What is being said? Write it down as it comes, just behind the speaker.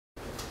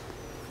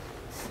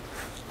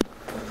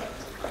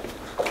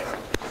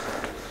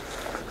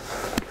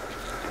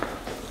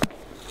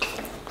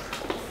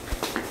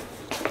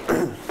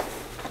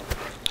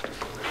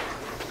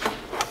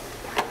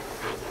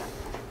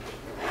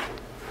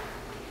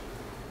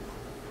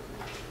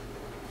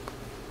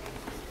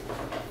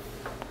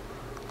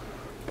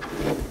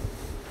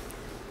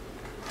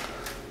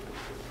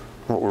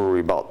what were we,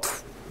 about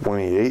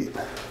 28?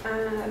 I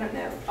don't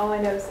know. All I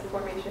know is the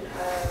formation of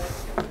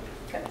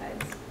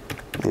peptides.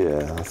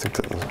 Yeah, I think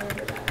that was. I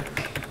remember that.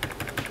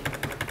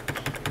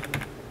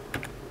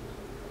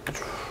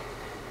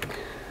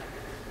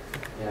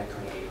 Yeah,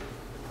 28.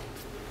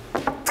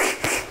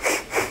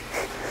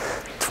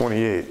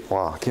 28.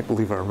 Wow, I can't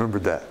believe I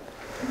remembered that.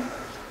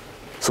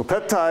 So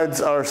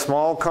peptides are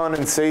small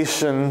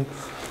condensation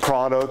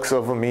products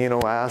of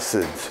amino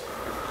acids.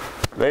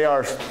 They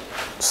are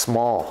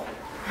small.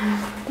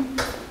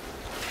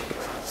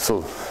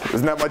 So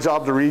isn't that my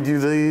job to read you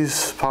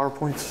these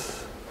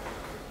PowerPoints?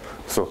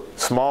 So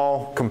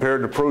small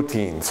compared to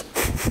proteins.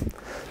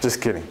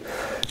 Just kidding.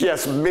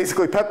 Yes,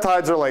 basically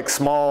peptides are like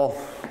small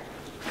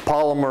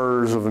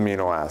polymers of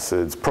amino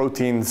acids.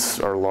 Proteins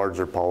are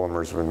larger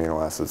polymers of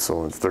amino acids.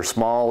 So if they're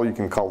small, you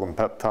can call them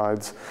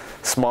peptides.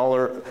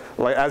 Smaller,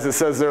 like as it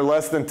says, they're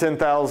less than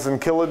 10,000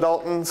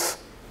 kilodaltons.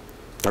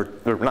 Or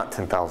not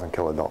 10,000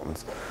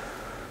 kilodaltons.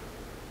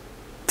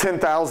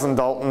 10,000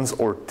 daltons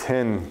or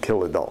 10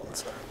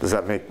 kilodaltons. Does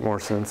that make more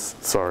sense?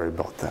 Sorry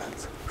about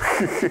that.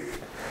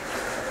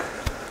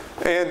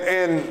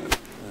 and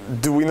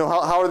do we know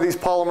how are these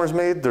polymers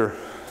made? They're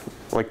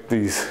like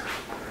these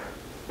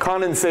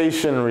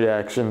condensation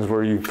reactions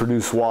where you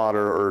produce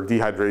water, or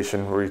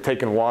dehydration where you're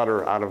taking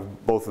water out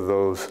of both of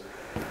those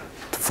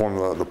to form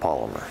the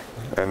polymer.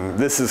 And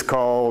this is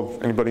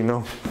called, anybody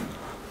know?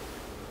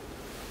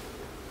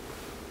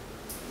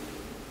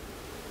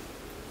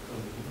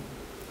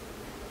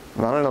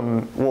 Not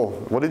an, well,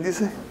 what did you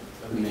say?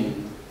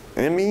 Amine.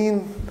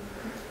 Amine?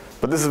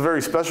 But this is a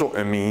very special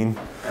amine.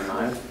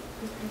 Amide?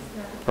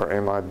 Or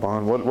amide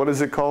bond. What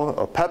is it called?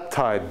 A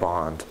peptide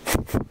bond.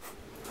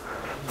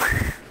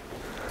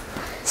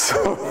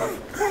 So,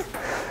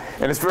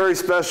 and it's very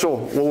special.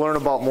 We'll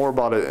learn more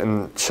about it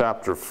in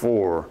chapter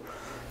 4.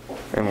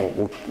 And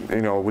we'll,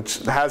 you know, which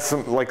has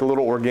some, like a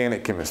little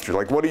organic chemistry.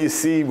 Like what do you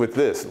see with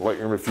this? Like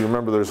if you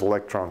remember, there's an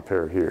electron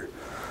pair here.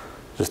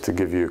 Just to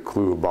give you a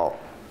clue about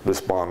this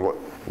bond,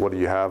 what do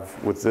you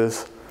have with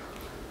this?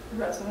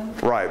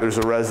 Resonance. Right, there's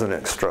a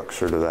resonance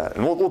structure to that.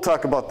 And we'll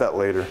talk about that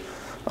later.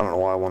 I don't know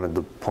why I wanted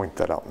to point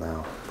that out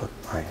now, but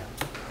I am.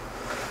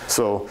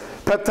 So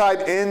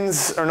peptide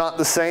ends are not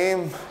the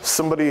same.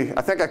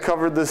 I think I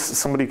covered this.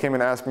 Somebody came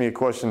and asked me a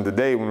question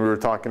today when we were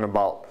talking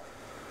about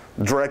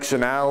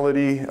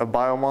directionality of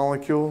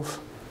biomolecules,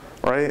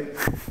 right?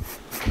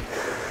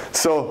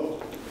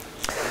 So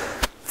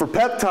for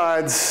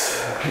peptides,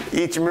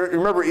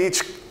 remember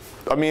each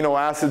amino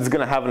acid is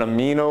going to have an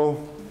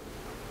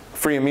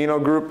free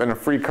amino group and a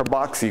free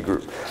carboxy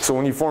group. So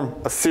when you form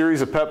a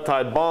series of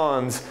peptide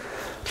bonds,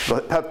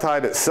 the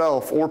peptide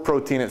itself or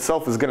protein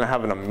itself is going to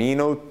have an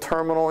amino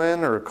terminal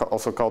end, or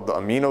also called the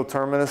amino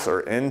terminus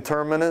or N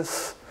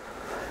terminus,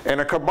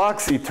 and a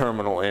carboxy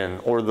terminal end,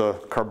 or the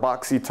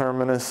carboxy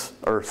terminus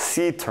or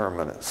C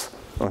terminus.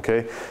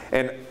 Okay,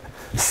 and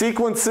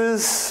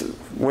sequences,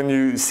 when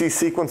you see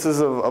sequences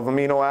of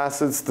amino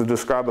acids to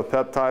describe a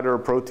peptide or a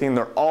protein,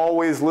 they're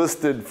always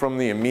listed from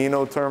the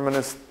amino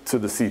terminus to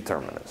the C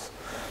terminus.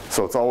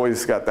 So it's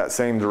always got that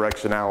same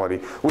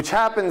directionality, which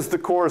happens to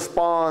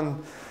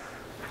correspond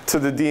to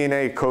the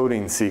DNA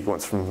coding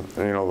sequence. From,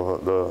 you know,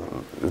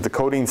 the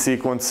coding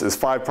sequence is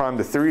 5'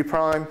 to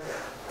 3'.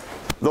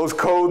 Those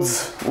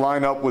codes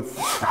line up with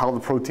how the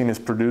protein is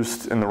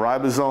produced in the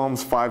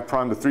ribosomes.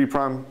 5' to 3'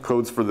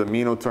 codes for the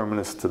amino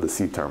terminus to the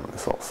C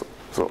terminus also.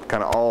 So it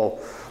kind of all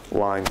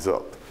lines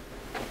up.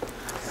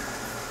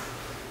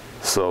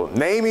 So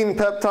naming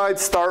peptides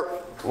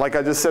start, like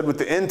I just said, with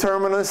the N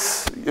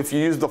terminus. If you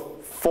use the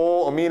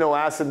full amino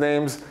acid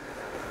names,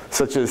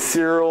 such as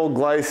serine,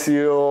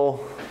 glycine,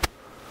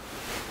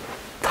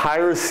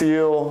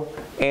 tyrosine,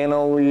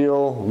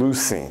 anillyl,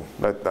 leucine.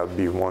 That would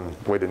be one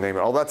way to name it.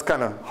 Oh, that's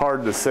kind of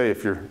hard to say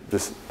if you're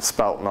just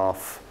spouting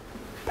off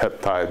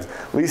peptides.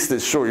 At least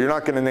it's short. You're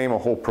not going to name a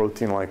whole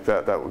protein like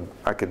that.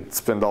 I could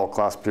spend all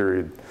class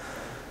period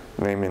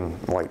naming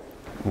like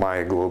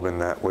myoglobin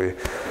that way.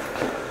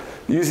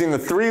 Using the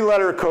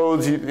 3-letter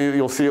codes,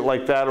 you'll see it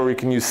like that, or you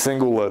can use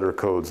single-letter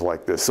codes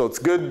like this. So it's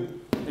good.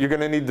 You're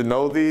going to need to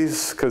know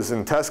these, because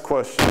in test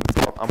questions,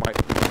 I might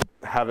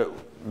have the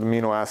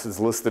amino acids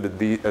listed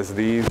as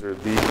these or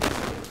these,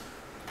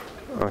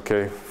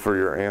 okay, for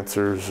your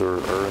answers or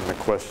in the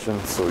question.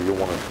 So you'll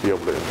want to be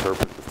able to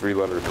interpret the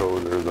 3-letter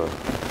code or the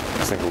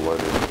single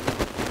letter.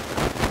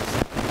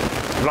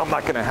 But I'm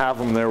not going to have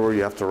them there where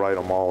you have to write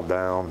them all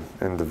down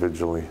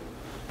individually.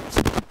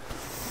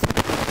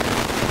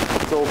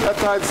 So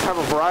peptides have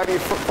a variety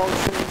of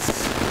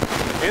functions.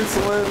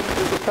 Insulin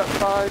is a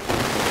peptide.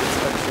 It's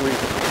actually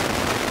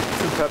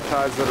 2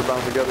 peptides that are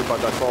bound together by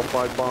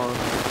disulfide bonds.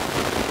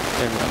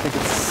 And I think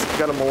it's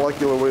got a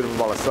molecular weight of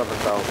about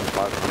 7,500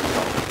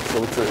 pounds.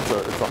 So it's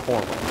a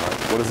hormone, right?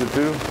 What does it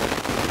do?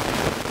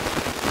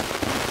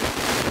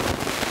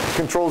 It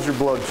controls your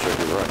blood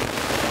sugar, right?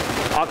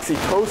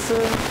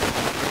 Oxytocin,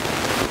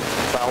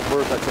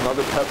 childbirth, that's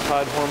another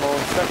peptide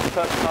hormone. Sex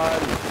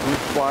peptide,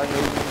 group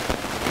fly-mating.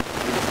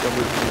 We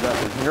discovered that.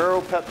 There's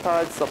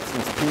neuropeptides,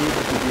 substance P, to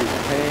give you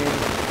pain.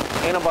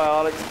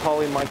 Antibiotics,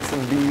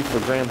 polymyxin B for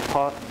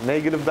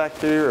gram-negative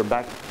bacteria, or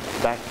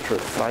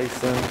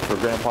bactricin for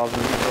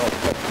gram-positive. These are all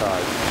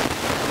peptides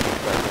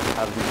that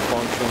have these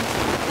functions.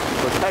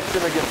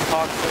 Protection against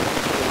toxins,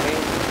 the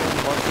main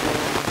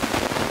mushrooms,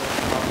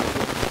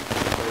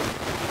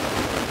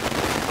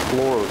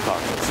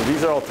 chlorotoxins. So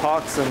these are all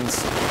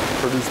toxins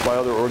produced by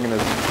other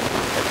organisms.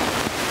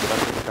 So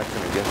that's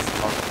protection against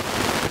toxins.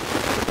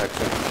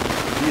 Protection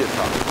via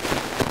toxins.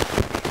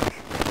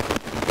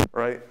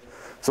 Right?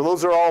 So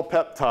those are all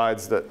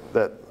peptides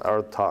that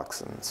are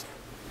toxins.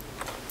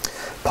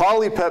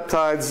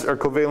 Polypeptides are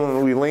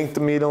covalently linked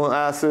amino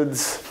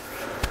acids,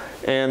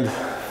 and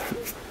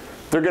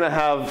they're going to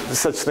have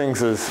such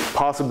things as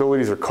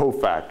possibilities or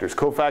cofactors.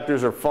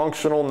 Cofactors are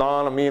functional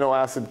non-amino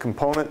acid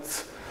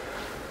components,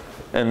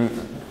 and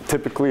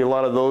typically a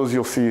lot of those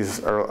you'll see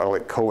are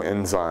like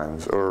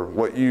coenzymes, or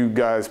what you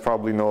guys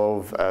probably know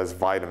of as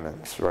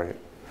vitamins, right?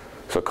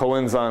 So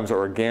coenzymes are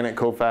organic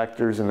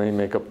cofactors, and they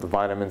make up the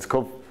vitamins.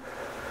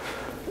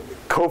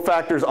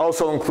 Cofactors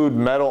also include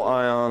metal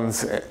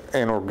ions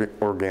and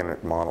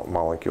organic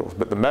molecules.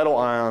 But the metal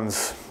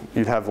ions,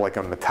 you'd have like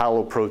a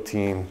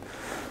metalloprotein,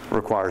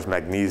 requires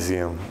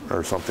magnesium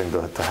or something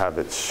to have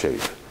its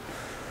shape.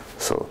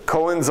 So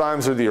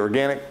coenzymes are the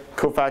organic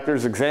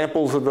cofactors.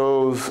 Examples of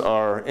those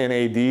are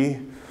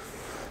NAD.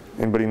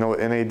 Anybody know what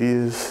NAD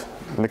is?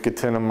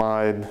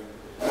 Nicotinamide.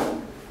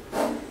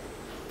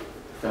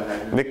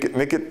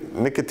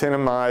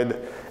 Nicotinamide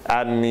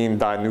adenine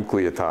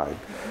dinucleotide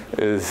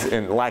is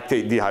in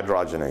lactate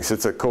dehydrogenase.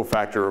 It's a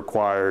cofactor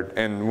required,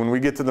 and when we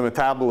get to the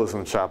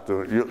metabolism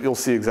chapter, you'll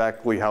see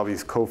exactly how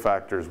these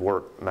cofactors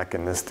work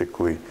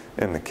mechanistically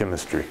in the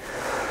chemistry.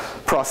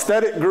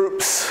 Prosthetic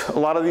groups, a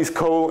lot of these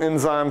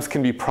coenzymes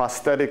can be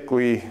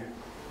prosthetically,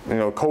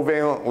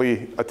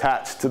 covalently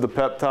attached to the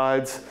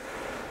peptides,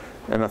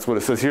 and that's what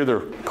it says here.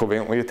 They're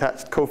covalently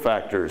attached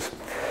cofactors.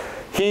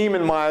 Heme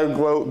and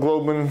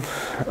myoglobin,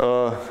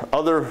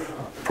 other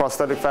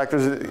prosthetic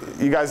factors.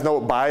 You guys know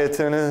what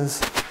biotin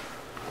is?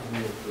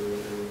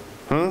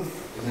 Isn't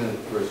it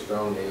for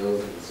strong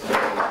nails and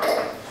strong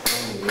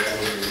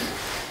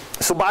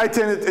So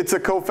biotin, it's a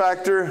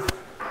cofactor.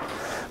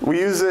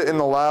 We use it in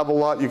the lab a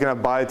lot. You can have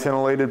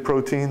biotinylated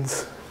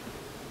proteins.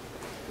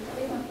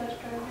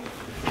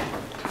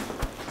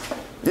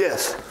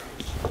 Yes,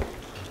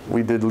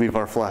 we did leave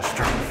our flash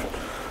drive.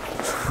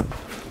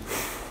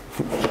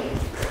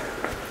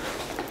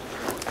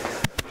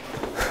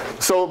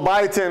 So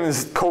biotin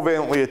is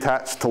covalently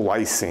attached to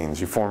lysines.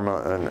 You form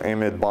an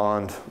amide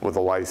bond with a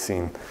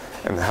lysine,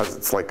 and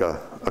it's like a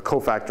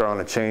cofactor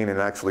on a chain, and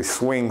it actually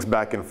swings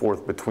back and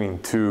forth between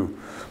two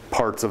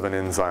parts of an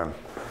enzyme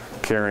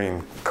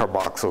carrying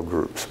carboxyl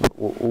groups. But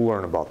we'll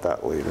learn about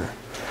that later.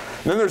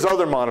 And then there's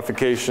other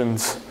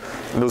modifications,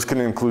 and those can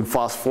include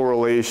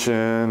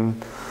phosphorylation.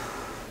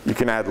 You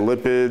can add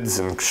lipids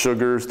and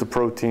sugars to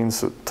proteins,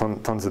 so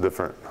tons of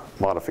different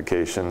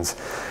modifications.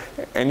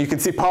 And you can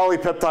see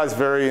polypeptides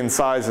vary in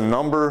size and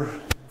number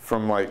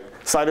from like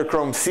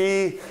cytochrome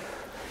C,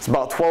 it's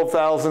about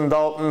 12,000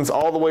 Daltons,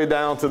 all the way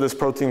down to this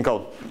protein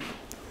called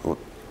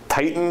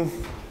Titin,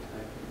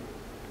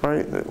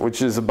 right?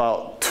 Which is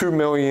about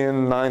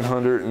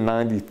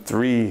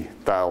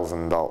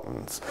 2,993,000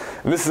 Daltons.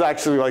 And this is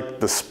actually like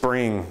the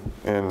spring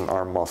in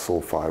our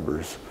muscle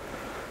fibers.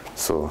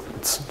 So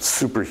it's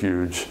super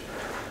huge,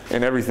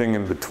 and everything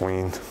in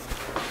between.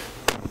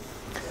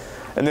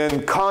 And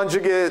then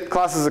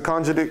classes of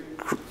conjugate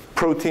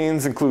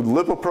proteins include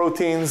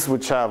lipoproteins,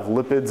 which have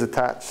lipids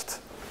attached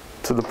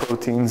to the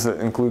proteins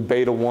that include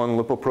beta-1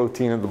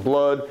 lipoprotein of the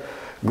blood.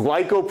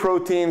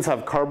 Glycoproteins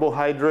have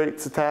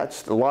carbohydrates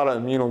attached. A lot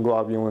of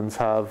immunoglobulins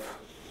have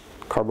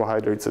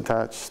carbohydrates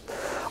attached.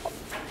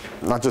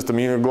 Not just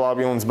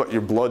immunoglobulins, but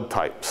your blood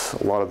types.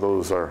 A lot of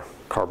those are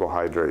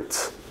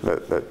carbohydrates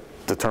that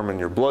determine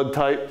your blood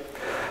type.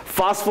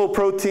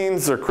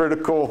 Phosphoproteins are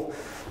critical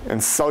in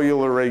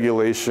cellular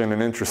regulation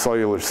and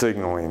intracellular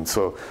signaling.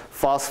 So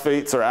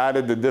phosphates are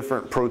added to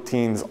different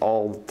proteins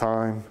all the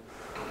time.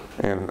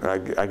 And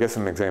I guess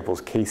an example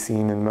is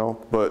casein in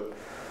milk, but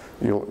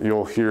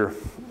you'll hear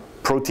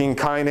protein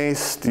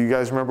kinase. Do you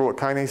guys remember what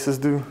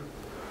kinases do?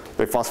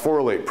 They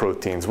phosphorylate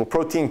proteins. Well,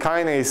 protein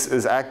kinase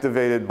is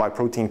activated by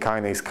protein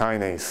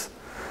kinase.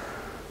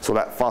 So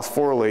that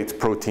phosphorylates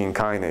protein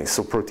kinase.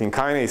 So protein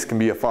kinase can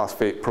be a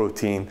phosphate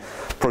protein.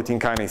 Protein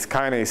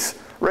kinase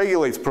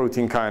regulates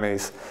protein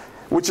kinase,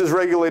 which is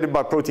regulated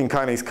by protein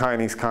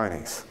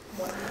kinase.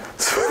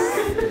 So,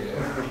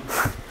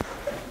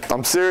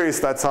 I'm serious,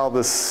 that's how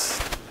this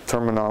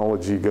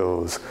terminology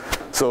goes.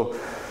 So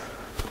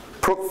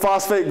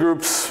phosphate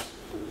groups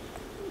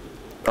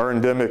are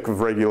endemic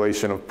of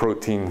regulation of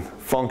protein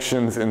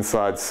functions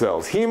inside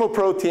cells.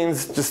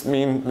 Hemoproteins just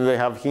mean they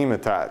have heme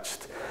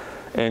attached.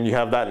 And you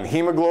have that in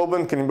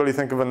hemoglobin. Can anybody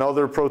think of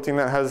another protein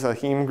that has a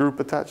heme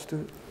group attached to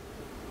it?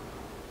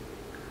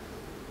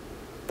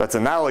 That's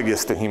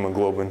analogous to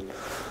hemoglobin.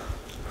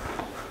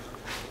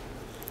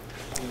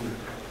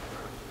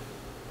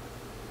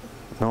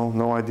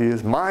 No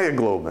ideas?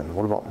 Myoglobin.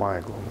 What about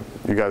myoglobin?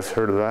 You guys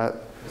heard of that?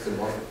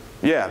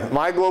 Yeah,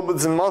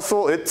 myoglobin's in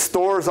muscle. It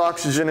stores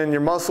oxygen in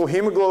your muscle.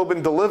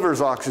 Hemoglobin delivers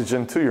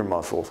oxygen to your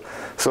muscles.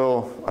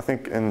 So I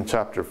think in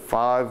chapter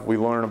 5 we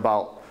learn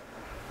about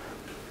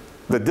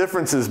the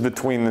differences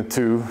between the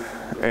two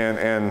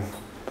and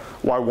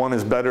why one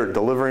is better at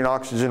delivering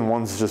oxygen,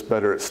 one's just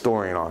better at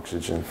storing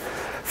oxygen.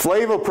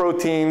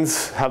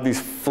 Flavoproteins have these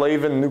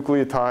flavin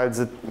nucleotides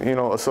that, you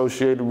know,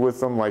 associated with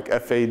them, like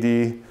FAD.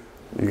 You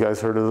guys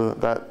heard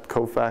of that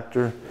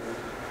cofactor?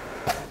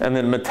 And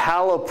then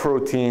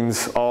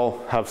metalloproteins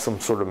all have some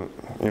sort of,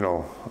 you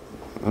know,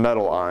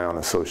 metal ion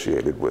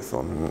associated with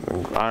them.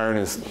 Iron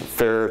is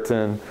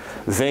ferritin.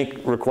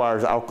 Zinc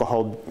requires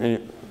alcohol.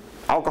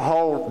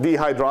 Alcohol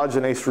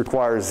dehydrogenase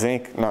requires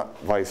zinc, not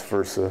vice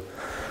versa,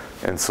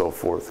 and so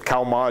forth.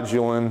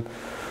 Calmodulin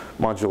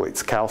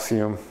modulates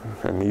calcium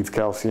and needs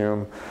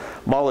calcium.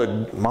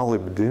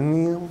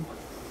 Molybdenum,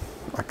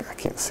 I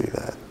can't see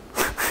that.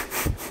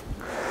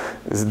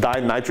 Is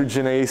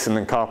dinitrogenase, and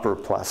then copper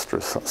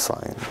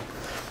plastrocyane.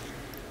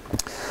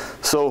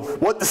 So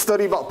what to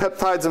study about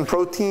peptides and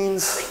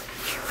proteins?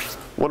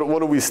 What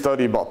do we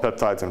study about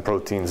peptides and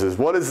proteins is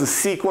what is the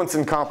sequence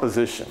and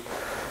composition?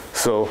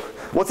 So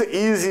what's an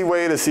easy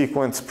way to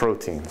sequence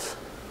proteins?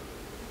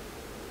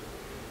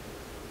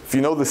 If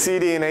you know the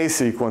cDNA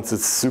sequence,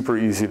 it's super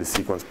easy to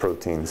sequence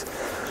proteins.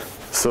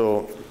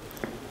 So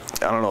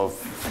I don't know,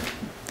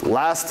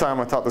 last time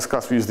I taught this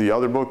class we used the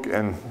other book,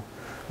 and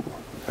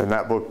in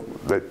that book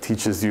that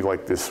teaches you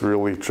like this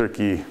really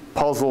tricky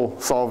puzzle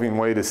solving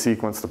way to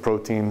sequence the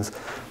proteins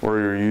where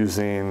you're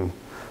using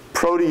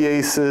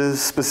proteases,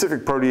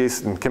 specific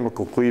proteases and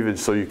chemical cleavage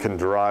so you can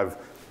derive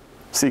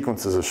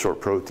sequences of short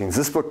proteins.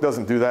 This book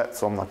doesn't do that,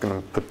 so I'm not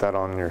going to put that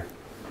on your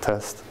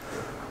test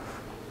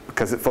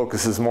because it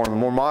focuses more on the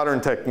more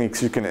modern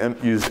techniques. You can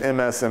use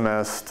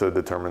MS to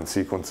determine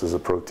sequences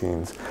of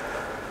proteins.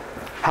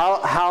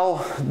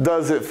 How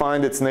does it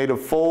find its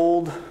native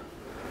fold?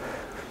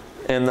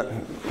 And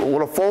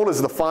what a fold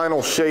is the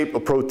final shape a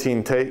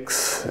protein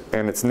takes,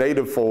 and its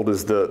native fold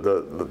is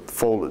the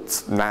fold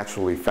it's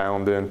naturally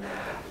found in.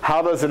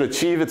 How does it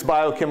achieve its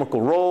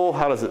biochemical role?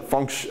 How does it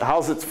function?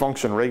 How's its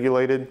function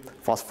regulated?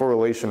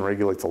 Phosphorylation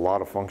regulates a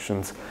lot of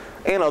functions,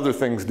 and other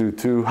things do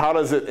too. How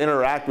does it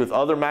interact with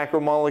other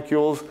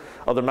macromolecules?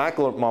 Other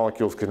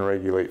macromolecules can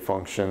regulate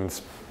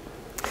functions.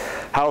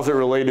 How is it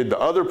related to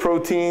other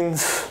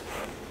proteins?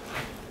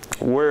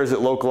 Where is it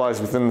localized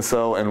within the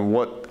cell, and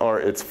what are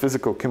its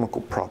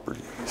physicochemical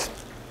properties?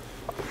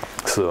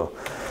 So,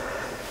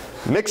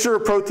 mixture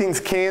of proteins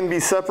can be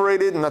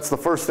separated, and that's the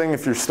first thing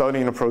if you're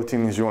studying a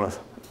protein is you want to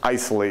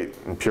isolate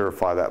and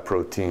purify that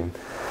protein.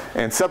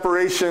 And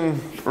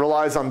separation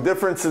relies on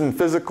differences in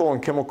physical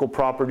and chemical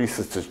properties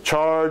such as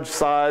charge,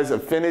 size,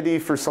 affinity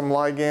for some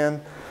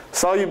ligand,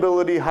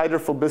 solubility,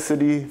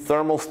 hydrophobicity,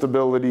 thermal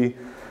stability,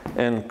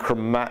 and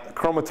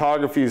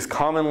chromatography is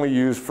commonly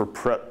used for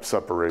prep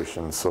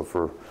separation. So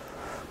for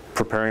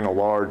preparing a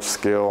large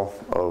scale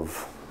of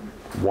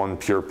one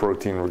pure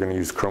protein, we're going to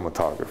use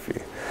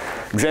chromatography.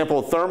 Example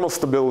of thermal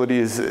stability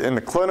is in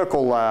the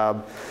clinical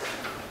lab,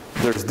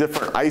 there's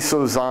different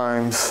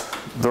isozymes.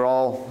 They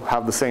all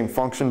have the same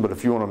function, but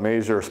if you want to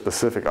measure a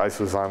specific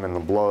isozyme in the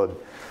blood,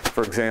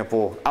 for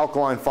example,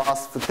 alkaline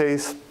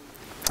phosphatase,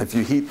 if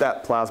you heat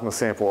that plasma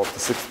sample up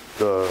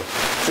to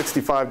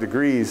 65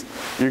 degrees,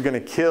 you're going to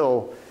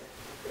kill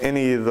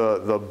any of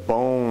the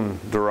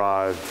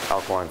bone-derived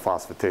alkaline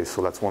phosphatase.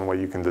 So that's one way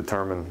you can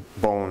determine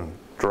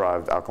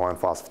bone-derived alkaline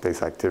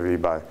phosphatase activity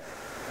by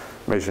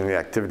measuring the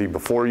activity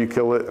before you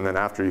kill it and then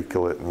after you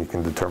kill it, and you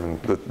can determine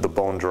the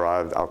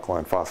bone-derived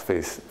alkaline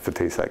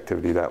phosphatase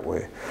activity that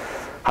way.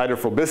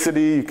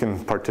 Hydrophobicity, you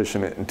can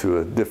partition it into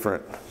a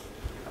different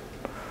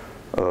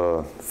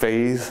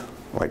phase,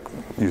 like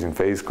using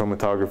phase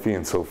chromatography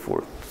and so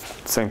forth.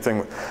 Same thing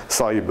with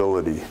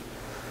solubility.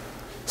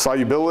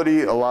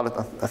 Solubility,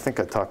 I think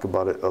I talk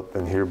about it up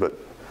in here, but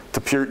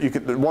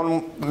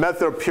one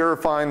method of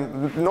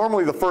purifying,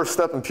 normally the first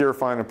step in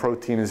purifying a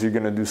protein is you're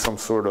going to do some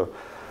sort of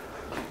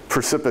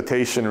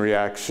precipitation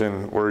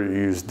reaction where you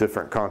use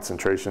different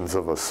concentrations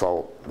of a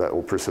salt that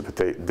will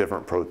precipitate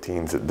different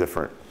proteins at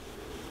different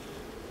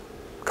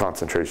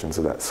concentrations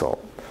of that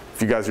salt.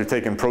 If you guys are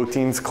taking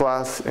proteins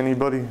class,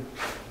 anybody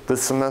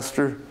this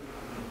semester?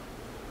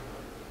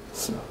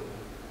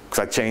 Because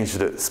I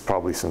changed it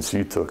probably since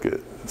you took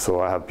it.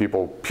 So I have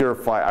people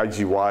purify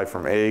IgY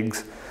from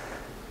eggs,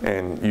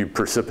 and you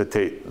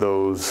precipitate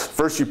those.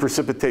 First you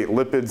precipitate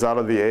lipids out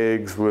of the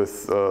eggs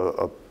with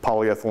a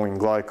polyethylene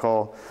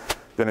glycol.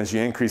 Then as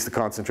you increase the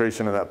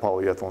concentration of that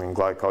polyethylene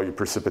glycol, you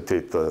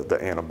precipitate the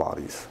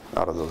antibodies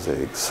out of those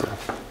eggs. So.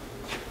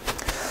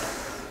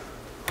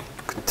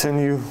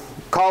 Continue.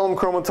 Column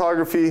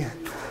chromatography,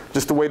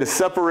 just a way to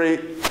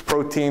separate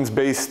proteins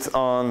based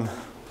on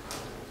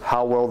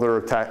how well they're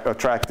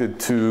attracted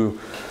to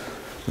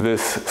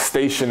this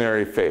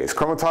stationary phase.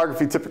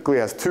 Chromatography typically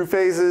has two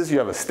phases. You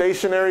have a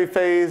stationary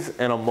phase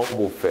and a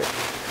mobile phase.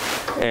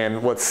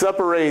 And what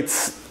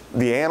separates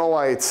the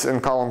analytes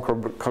in column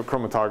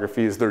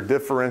chromatography is their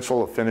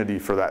differential affinity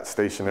for that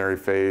stationary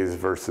phase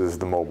versus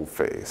the mobile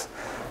phase.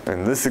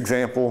 In this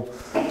example,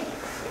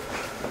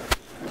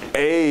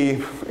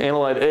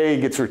 analyte A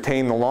gets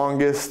retained the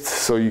longest,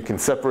 so you can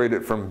separate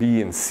it from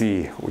B and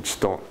C, which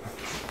don't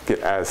get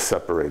as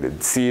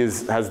separated. C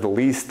has the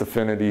least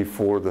affinity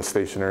for the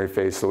stationary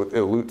phase, so it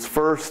elutes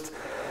first.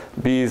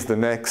 B is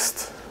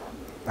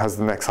has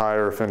the next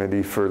higher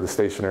affinity for the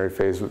stationary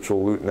phase, which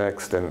will elute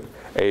next, and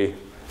A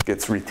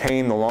gets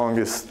retained the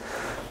longest,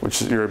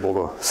 which you're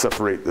able to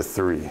separate the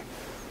three.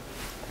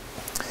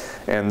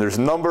 And there's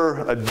a number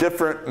of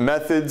different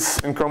methods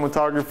in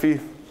chromatography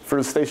for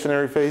the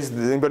stationary phase.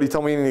 Did anybody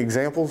tell me any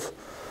examples?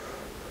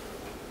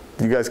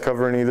 Did you guys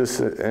cover any of this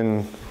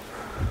in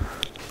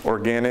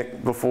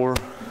organic before?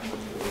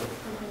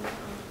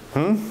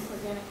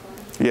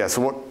 Yeah,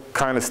 so what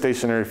kind of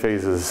stationary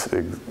phases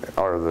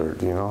are there,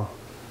 do you know?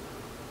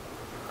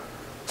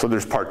 So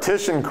there's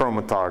partition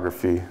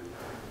chromatography.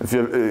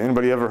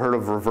 Anybody ever heard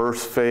of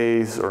reverse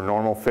phase or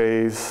normal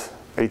phase,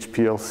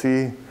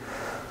 HPLC?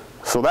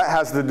 So that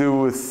has to do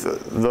with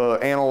the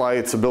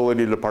analyte's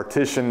ability to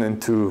partition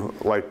into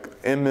like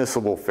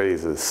immiscible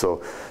phases.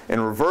 So in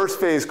reverse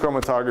phase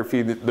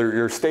chromatography,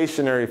 your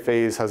stationary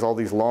phase has all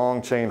these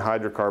long chain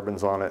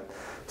hydrocarbons on it.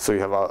 So you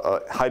have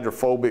a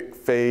hydrophobic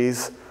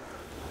phase,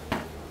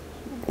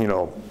 you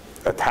know,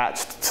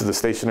 attached to the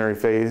stationary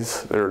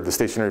phase, or the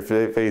stationary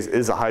phase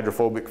is a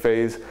hydrophobic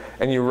phase,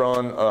 and you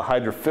run a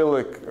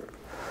hydrophilic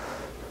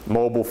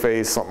mobile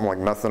phase, something like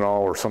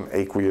methanol or some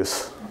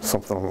aqueous,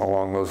 something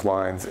along those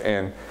lines.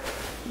 And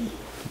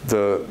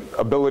the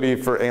ability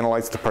for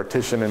analytes to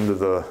partition into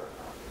the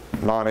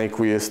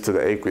non-aqueous to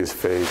the aqueous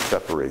phase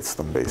separates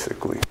them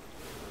basically.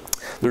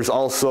 There's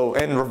also,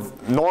 and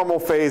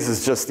normal phase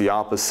is just the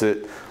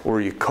opposite,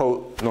 where you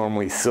coat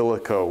normally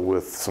silica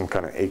with some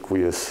kind of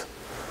aqueous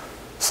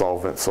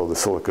solvent. So the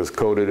silica is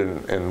coated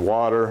in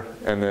water,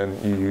 and then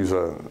you use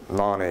a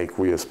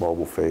non-aqueous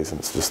mobile phase, and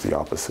it's just the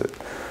opposite.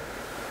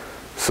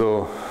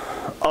 So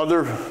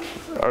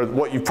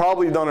what you've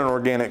probably done in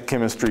organic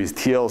chemistry is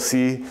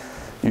TLC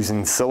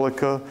using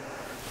silica,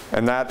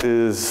 and that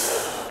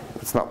is,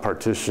 it's not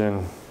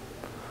partition,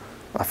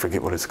 I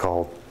forget what it's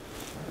called,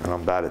 and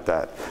I'm bad at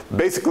that.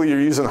 Basically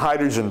you're using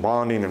hydrogen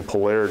bonding and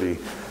polarity,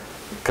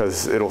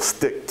 because it'll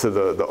stick to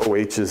the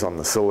OHs on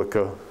the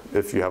silica.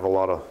 If you have a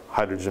lot of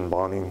hydrogen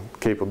bonding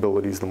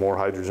capabilities, the more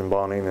hydrogen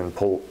bonding and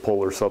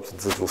polar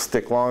substances will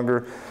stick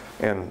longer,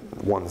 and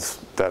ones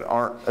that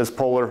aren't as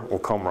polar will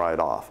come right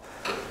off.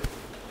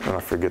 And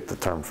I forget the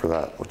term for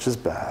that, which is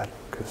bad,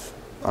 because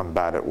I'm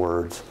bad at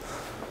words.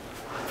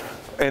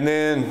 And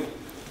then,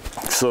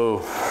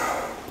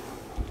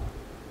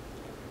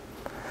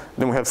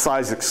 then we have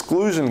size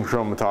exclusion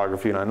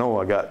chromatography, and I know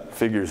I got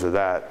figures of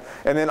that.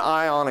 And then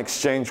ion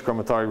exchange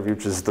chromatography,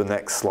 which is the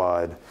next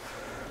slide.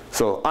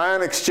 So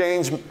ion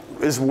exchange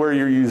is where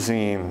you're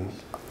using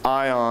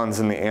ions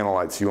in the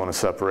analytes you want to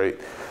separate.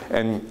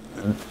 And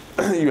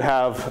you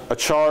have a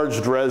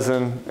charged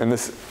resin, in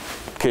this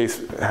case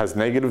it has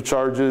negative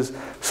charges,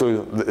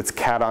 so it's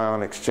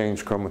cation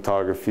exchange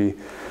chromatography,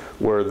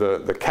 where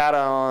the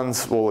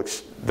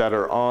cations that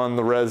are on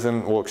the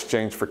resin will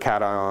exchange for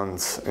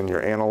cations in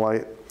your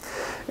analyte.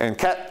 And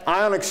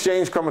ion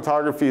exchange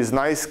chromatography is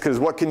nice because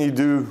what can you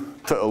do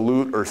to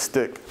elute or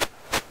stick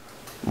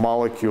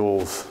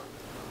molecules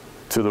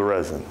to the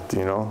resin, do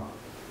you know?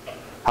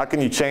 How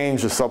can you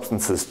change a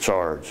substance's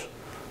charge?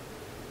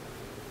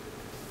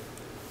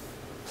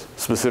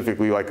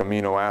 Specifically like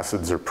amino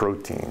acids or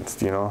proteins,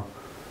 do you know?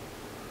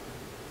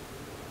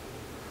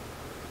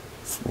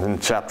 It's in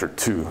chapter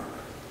 2.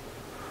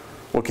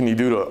 What can you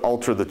do to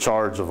alter the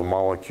charge of a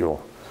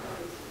molecule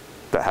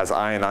that has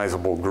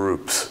ionizable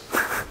groups?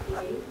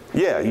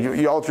 Yeah,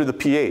 you alter the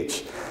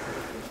pH.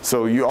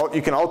 So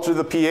you can alter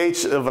the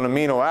pH of an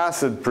amino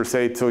acid per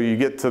se till you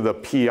get to the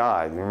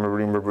pi. Do you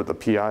remember what the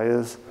pi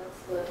is?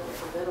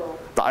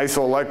 The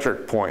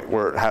isoelectric point,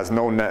 where it has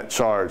no net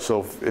charge.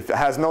 So if it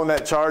has no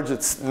net charge,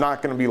 it's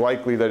not going to be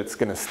likely that it's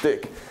going to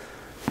stick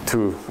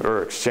to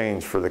or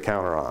exchange for the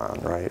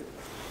counterion, right?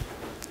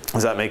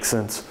 Does that make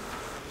sense?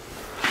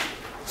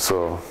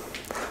 So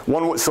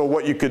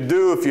what you could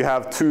do if you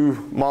have two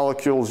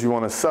molecules you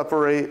want to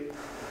separate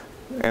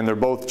and they're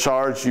both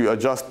charged, you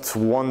adjust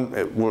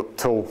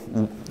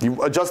you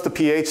adjust the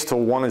pH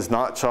till one is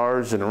not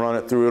charged and run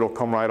it through, it'll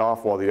come right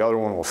off while the other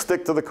one will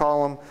stick to the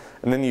column.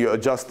 And then you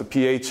adjust the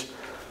pH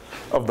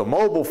of the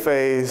mobile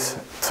phase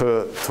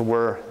to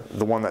where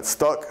the one that's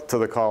stuck to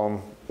the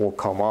column will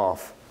come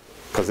off,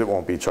 because it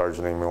won't be charged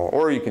anymore.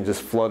 Or you can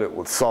just flood it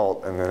with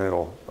salt and then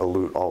it'll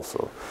elute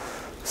also.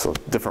 So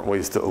different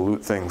ways to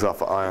elute things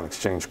off of ion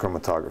exchange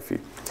chromatography.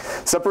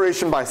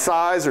 Separation by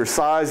size or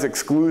size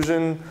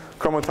exclusion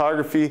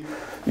chromatography.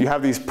 You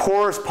have these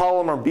porous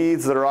polymer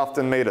beads that are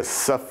often made of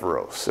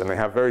sephrose, and they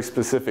have very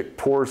specific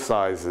pore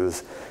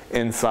sizes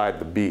inside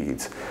the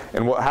beads.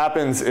 And what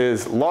happens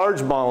is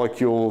large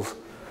molecules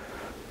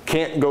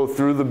can't go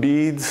through the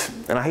beads,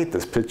 and I hate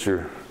this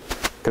picture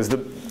because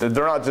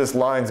they're not just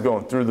lines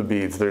going through the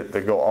beads,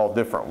 they go all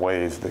different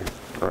ways.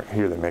 Right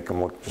here they make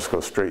them just go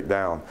straight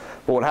down.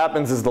 But what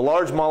happens is the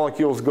large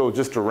molecules go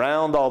just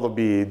around all the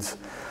beads,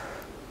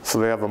 so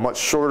they have a much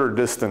shorter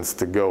distance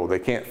to go. They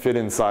can't fit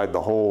inside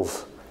the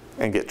holes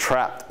and get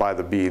trapped by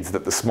the beads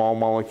that the small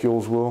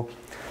molecules will.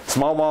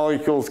 Small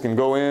molecules can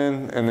go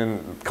in and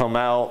then come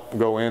out,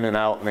 go in and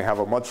out, and they have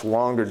a much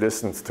longer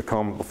distance to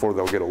come before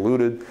they'll get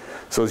eluted.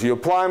 So as you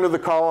apply them to the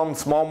column,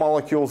 small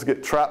molecules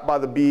get trapped by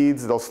the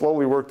beads. They'll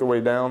slowly work their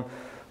way down.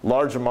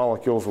 Larger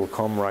molecules will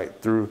come right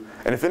through.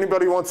 And if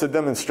anybody wants a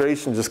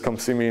demonstration, just come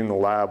see me in the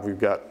lab. We've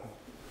got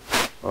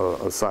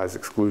a size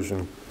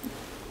exclusion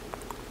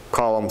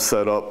column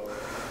set up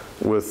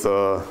with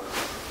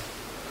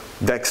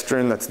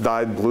dextrin that's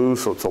dyed blue,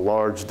 so it's a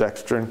large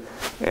dextrin,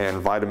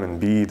 and vitamin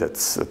B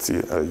that's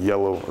a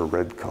yellow or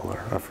red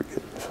color, I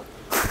forget.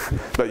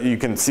 But you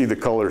can see the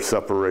colors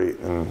separate,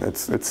 and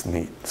it's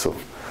neat. So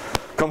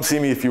come see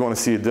me if you want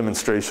to see a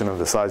demonstration of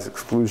the size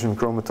exclusion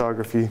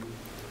chromatography.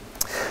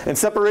 And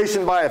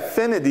separation by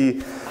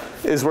affinity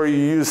is where you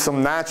use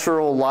some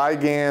natural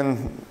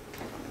ligand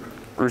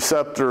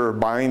receptor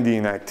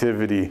binding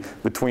activity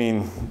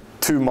between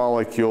two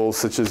molecules,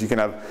 such as you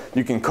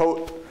can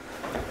coat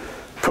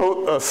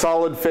a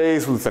solid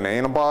phase with an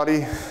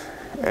antibody,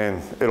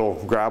 and it'll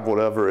grab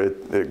whatever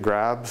it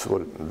grabs,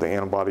 what the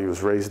antibody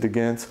was raised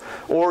against.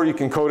 Or you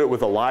can coat it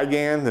with a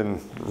ligand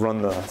and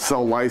run the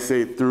cell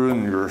lysate through,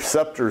 and your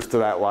receptors to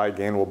that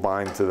ligand will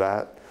bind to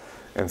that,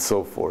 and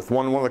so forth.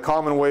 One of the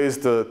common ways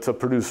to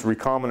produce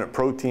recombinant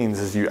proteins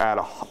is you add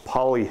a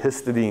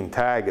polyhistidine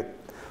tag at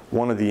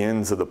one of the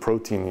ends of the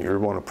protein that you're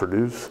going to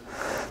produce.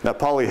 That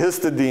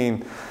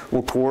polyhistidine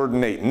will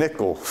coordinate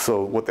nickel,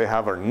 so what they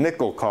have are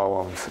nickel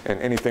columns, and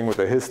anything with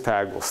a hist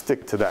tag will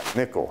stick to that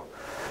nickel.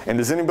 And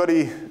does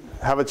anybody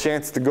have a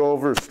chance to go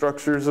over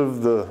structures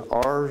of the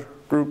R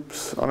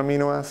groups on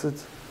amino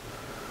acids?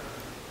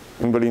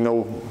 Anybody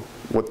know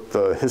what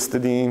the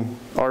histidine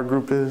R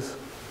group is?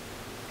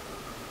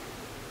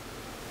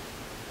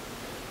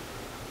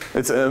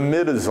 It's an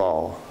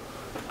imidazole.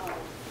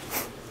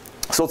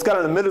 So it's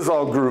got an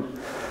imidazole group.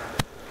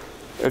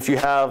 If you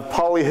have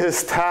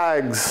polyhist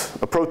tags,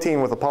 a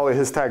protein with a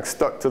polyhist tag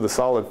stuck to the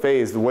solid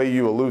phase, the way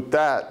you elute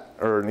that,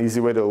 or an easy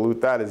way to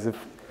elute that, is if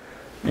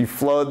you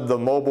flood the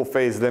mobile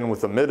phase then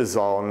with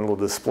imidazole, and it'll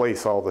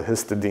displace all the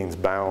histidines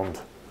bound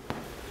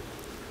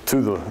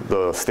to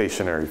the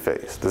stationary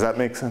phase. Does that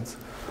make sense?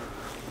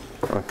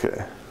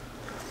 Okay.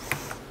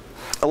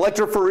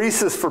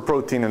 Electrophoresis for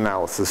protein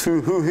analysis.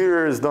 Who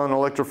here has done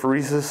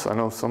electrophoresis? I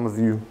know some of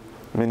you,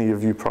 many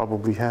of you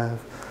probably have.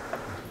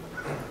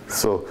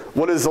 So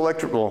what is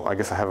well, I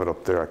guess I have it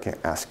up there. I can't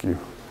ask you.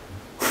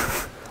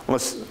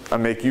 Unless I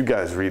make you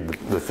guys read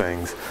the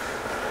things.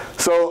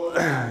 So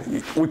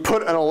we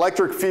put an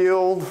electric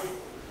field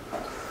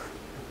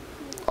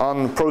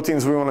on the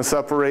proteins we want to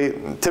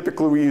separate.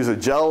 Typically we use a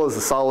gel as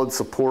a solid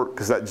support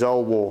because that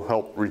gel will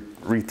help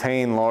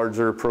retain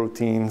larger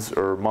proteins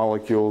or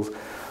molecules,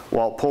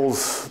 while it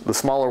pulls, the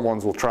smaller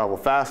ones will travel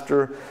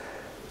faster.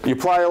 You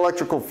apply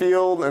electrical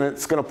field and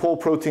it's going to pull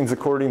proteins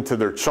according to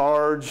their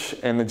charge,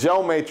 and the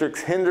gel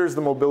matrix hinders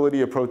the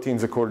mobility of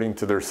proteins according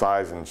to their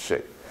size and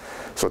shape.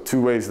 So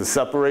two ways to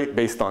separate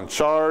based on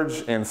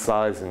charge and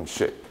size and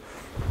shape.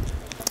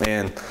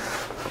 And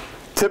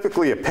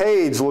typically a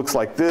page looks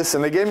like this,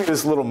 and they gave me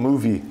this little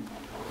movie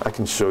I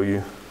can show you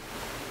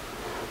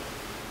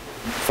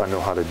if I know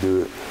how to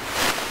do it.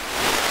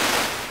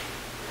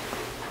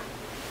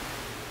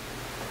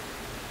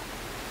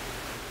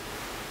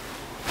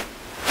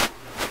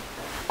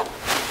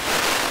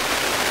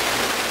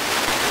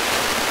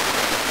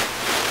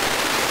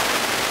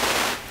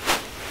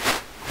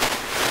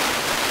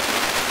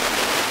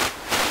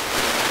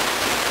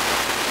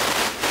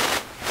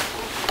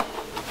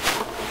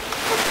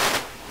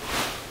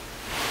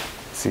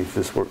 See if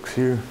this works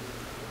here.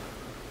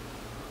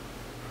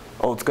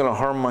 Oh, it's going to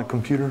harm my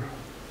computer.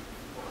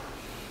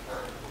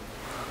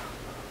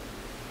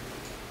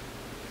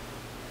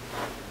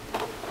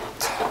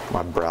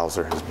 My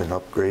browser has been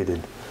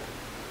upgraded.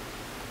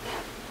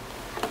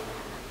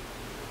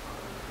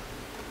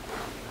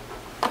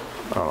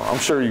 I'm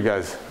sure you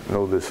guys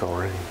know this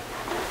already.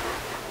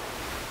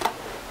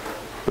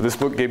 But this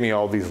book gave me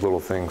all these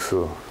little things,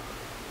 so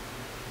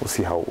we'll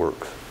see how it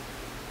works.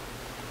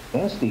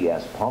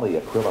 SDS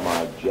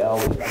polyacrylamide gel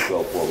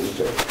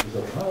electrophoresis is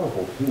a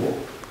powerful tool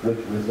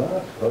which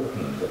resolves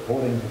proteins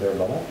according to their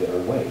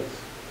molecular weights.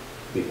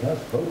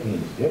 Because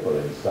proteins differ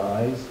in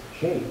size,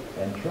 shape,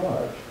 and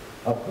charge,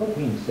 a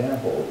protein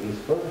sample is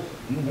first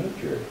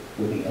denatured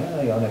with the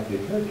anionic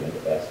detergent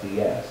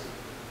SDS.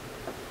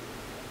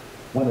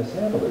 When a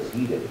sample is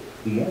heated,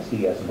 the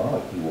SDS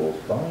molecules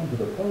bind to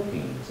the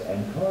proteins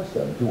and cause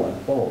them to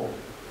unfold.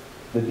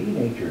 The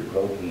denatured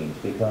proteins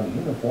become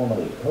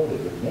uniformly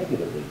coated with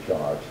negatively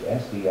charged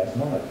SDS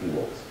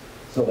molecules,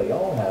 so they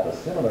all have a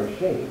similar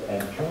shape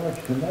and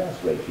charge to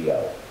mass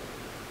ratio.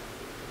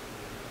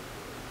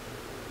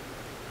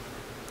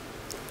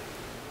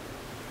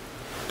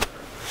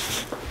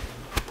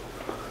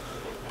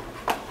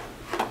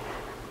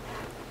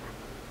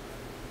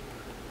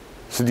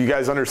 So do you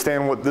guys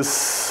understand what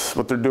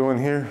they're doing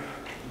here?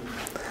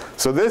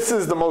 So this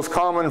is the most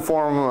common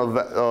form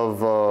of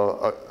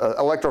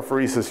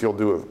electrophoresis you'll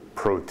do with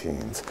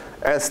proteins.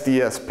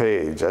 SDS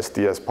page,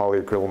 SDS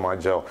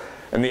polyacrylamide gel.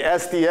 And the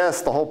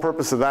SDS, the whole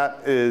purpose of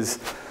that is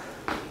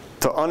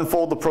to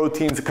unfold the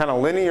proteins, it kind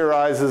of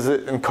linearizes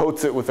it and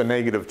coats it with a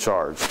negative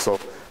charge. So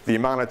the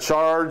amount of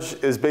charge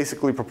is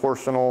basically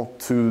proportional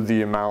to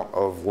the amount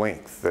of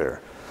length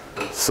there.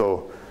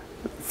 So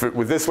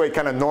with this way, it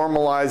kind of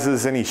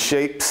normalizes any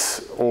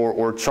shapes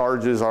or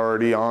charges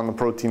already on the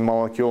protein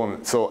molecule.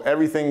 And so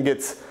everything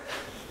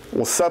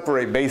will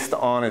separate based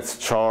on its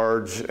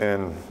charge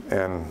and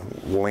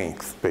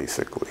length,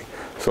 basically.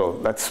 So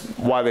that's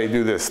why they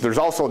do this. There's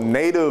also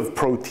native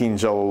protein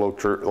gel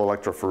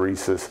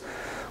electrophoresis,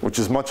 which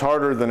is much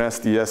harder than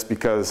SDS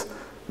because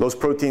those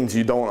proteins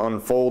you don't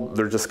unfold,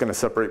 they're just going to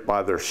separate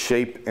by their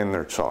shape and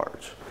their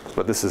charge.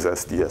 But this is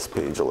SDS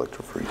page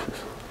electrophoresis.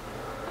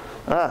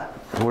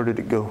 Where did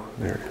it go?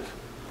 There it is.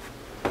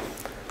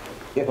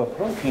 If a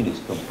protein is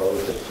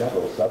composed of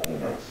several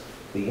subunits,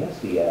 the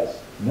SDS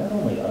not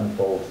only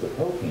unfolds the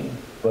protein,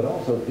 but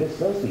also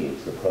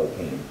dissociates the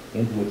protein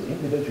into its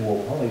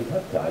individual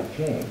polypeptide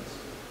chains.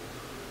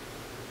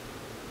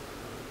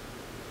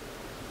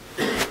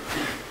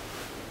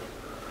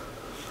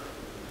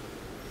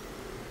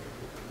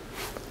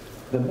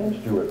 The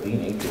mixture of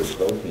denatured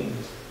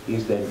proteins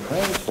is then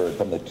transferred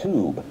from the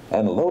tube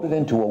and loaded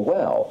into a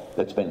well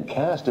that's been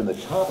cast in the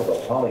top of a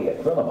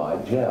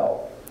polyacrylamide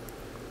gel.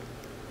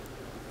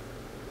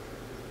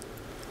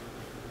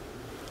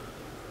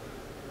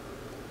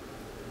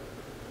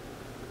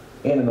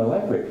 In an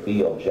electric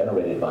field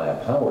generated by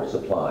a power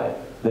supply,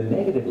 the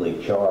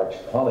negatively charged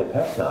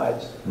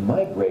polypeptides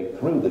migrate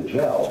through the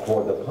gel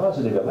toward the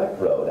positive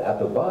electrode at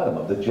the bottom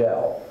of the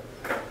gel.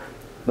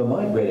 The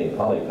migrating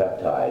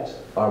polypeptides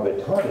are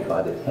retarded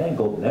by the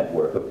tangled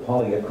network of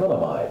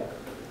polyacrylamide.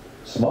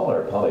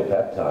 Smaller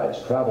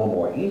polypeptides travel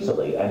more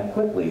easily and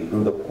quickly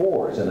through the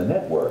pores in the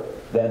network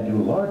than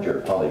do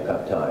larger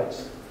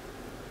polypeptides.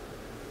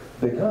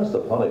 Because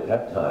the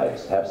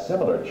polypeptides have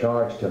similar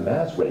charge to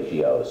mass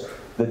ratios,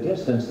 the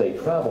distance they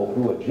travel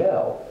through a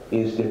gel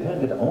is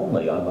dependent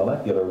only on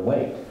molecular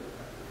weight.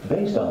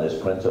 Based on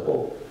this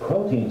principle,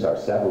 proteins are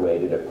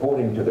separated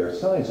according to their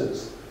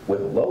sizes,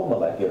 with low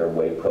molecular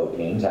weight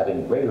proteins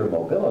having greater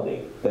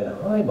mobility than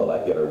high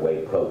molecular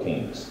weight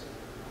proteins.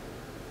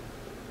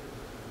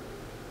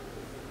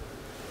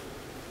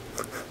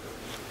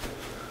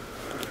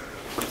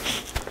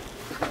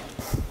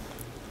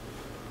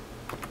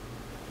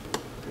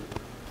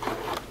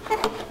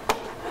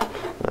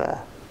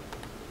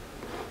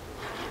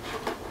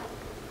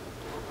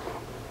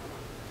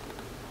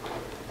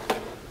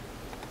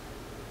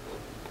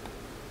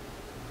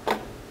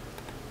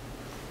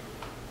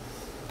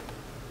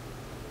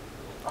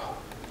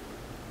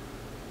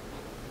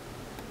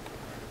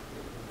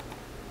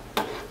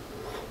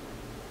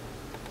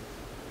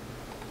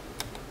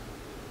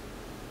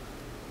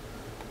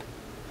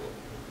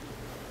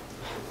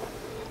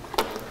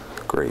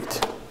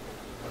 Great.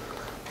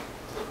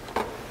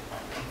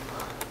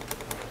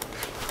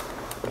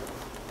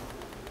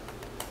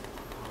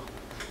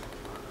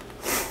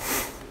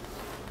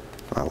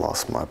 I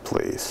lost my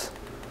place.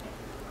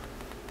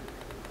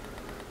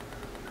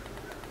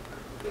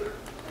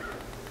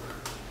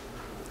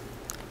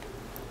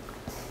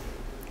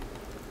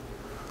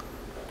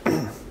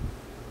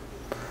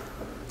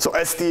 So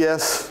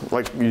SDS,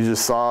 like you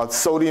just saw,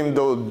 sodium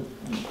dodecyl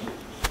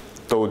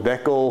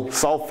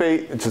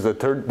sulfate, which is a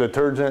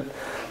detergent.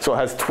 So it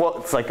has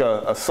 12, it's like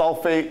a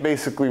sulfate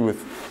basically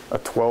with a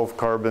 12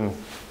 carbon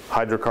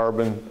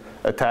hydrocarbon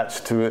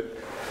attached to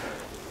it.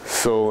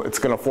 So it's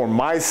going to form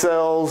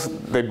micelles.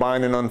 They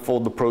bind and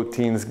unfold the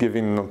proteins,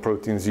 giving the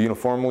proteins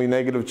uniformly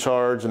negative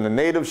charge. And the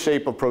native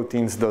shape of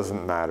proteins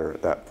doesn't matter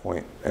at that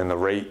point. And the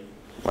rate,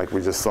 like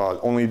we just saw,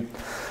 only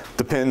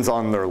depends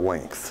on their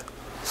length.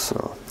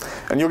 So,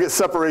 and you'll get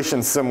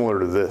separation similar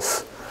to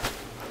this.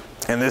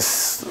 And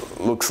this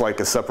looks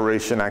like a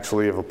separation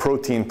actually of a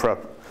protein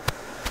prep.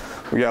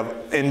 We have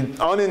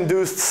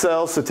uninduced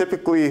cells. So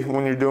typically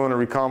when you're doing a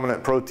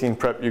recombinant protein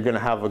prep, you're going to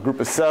have a group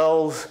of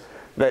cells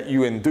that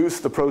you induce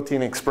the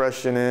protein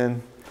expression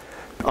in.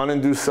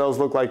 Uninduced cells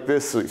look like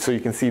this. So you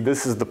can see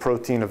this is the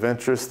protein of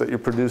interest that you're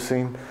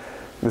producing.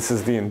 This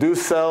is the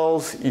induced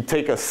cells. You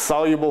take a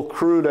soluble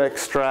crude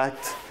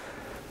extract.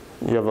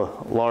 You have a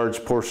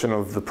large portion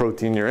of the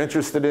protein you're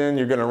interested in.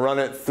 You're going to run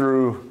it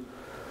through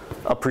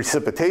a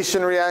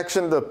precipitation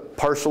reaction to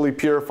partially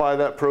purify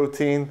that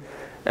protein.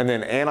 And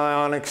then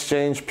anion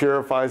exchange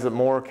purifies it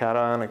more.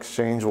 Cation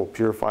exchange will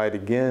purify it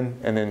again.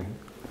 And then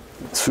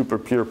super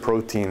pure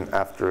protein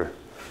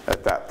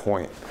at that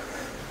point.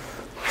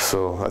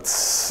 So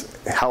that's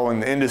how in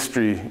the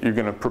industry you're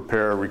going to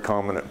prepare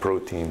recombinant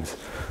proteins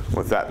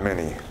with that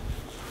many,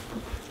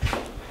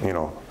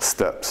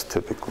 steps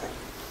typically.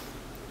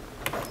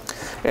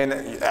 And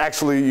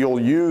actually you'll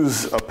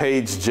use a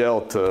page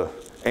gel to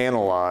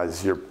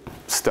analyze your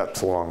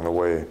steps along the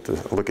way to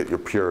look at your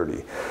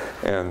purity.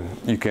 And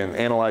you can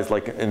analyze,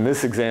 like in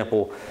this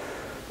example,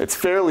 it's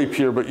fairly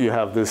pure, but you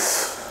have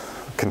this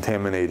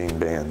contaminating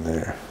band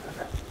there.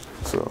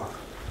 So,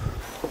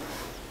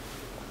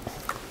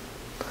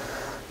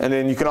 and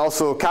then you can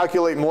also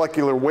calculate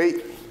molecular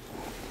weight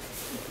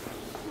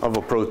of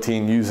a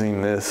protein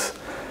using this.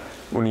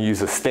 When you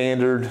use a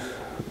standard,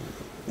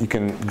 you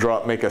can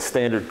make a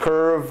standard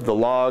curve, the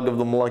log of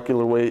the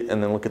molecular weight,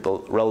 and then look at the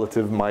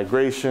relative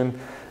migration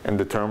and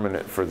determine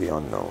it for the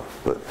unknown.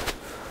 But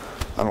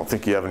I don't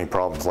think you have any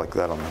problems like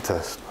that on the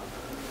test,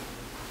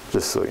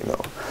 just so you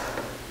know.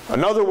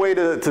 Another way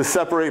to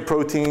separate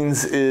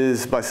proteins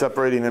is by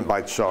separating it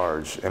by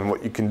charge. And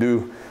what you can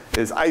do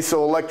is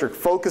isoelectric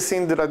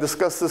focusing. Did I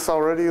discuss this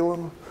already a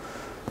little?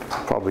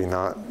 Probably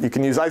not. You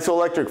can use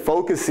isoelectric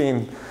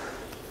focusing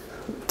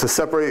to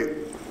separate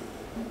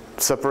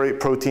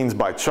proteins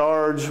by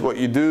charge. What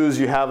you do is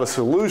you have a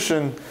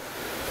solution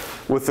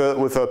with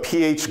a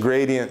pH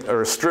gradient,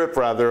 or a strip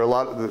rather.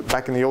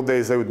 Back in the old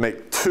days they would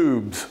make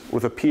tubes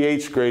with a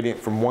pH gradient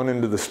from one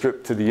end of the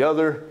strip to the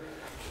other.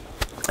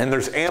 And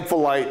there's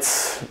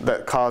ampholytes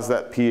that cause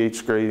that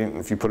pH gradient.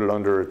 If you put it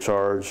under a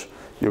charge,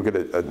 you'll get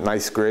a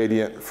nice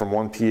gradient from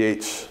one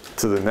pH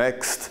to the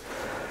next.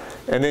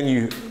 And then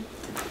you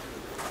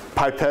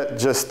pipette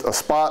just a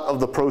spot of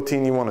the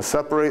protein you want to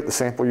separate, the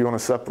sample you want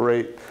to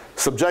separate,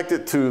 subject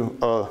it to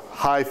a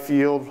high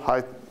field,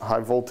 high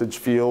voltage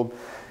field,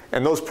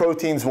 and those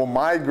proteins will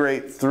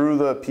migrate through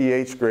the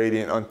pH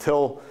gradient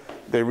until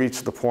they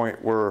reach the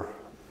point where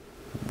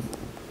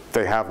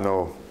they have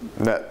no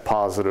net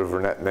positive or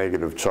net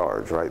negative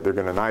charge, right? They're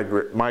going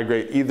to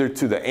migrate either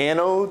to the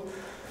anode.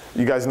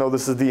 You guys know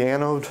this is the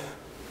anode?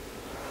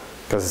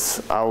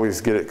 Because I always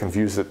get it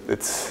confused.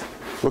 It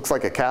looks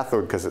like a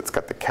cathode because it's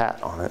got the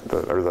cat on it,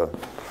 or the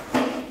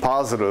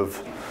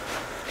positive,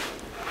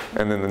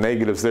 and then the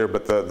negative's there.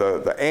 But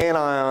the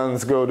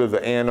anions go to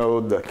the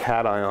anode, the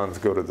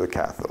cations go to the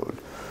cathode.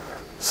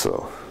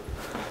 So,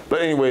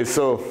 but anyway,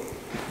 so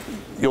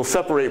you'll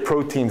separate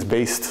proteins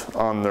based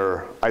on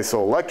their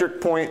isoelectric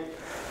point,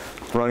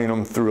 running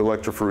them through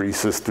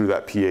electrophoresis through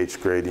that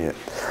pH gradient.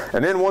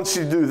 And then once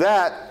you do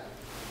that,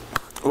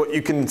 what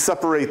you can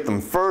separate them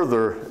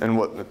further in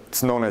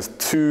what's known as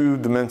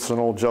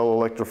two-dimensional gel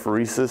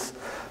electrophoresis.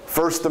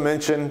 First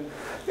dimension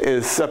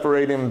is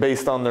separating them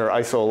based on their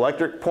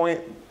isoelectric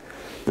point.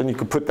 Then you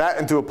could put that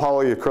into a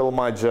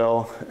polyacrylamide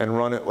gel and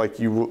run it like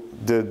you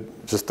did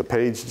just the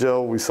page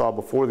gel we saw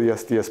before, the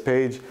SDS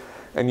page.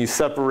 And you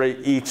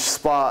separate each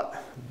spot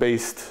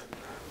based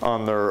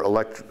on their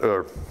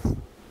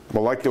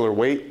molecular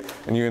weight,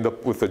 and you end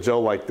up with a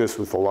gel like this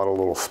with a lot of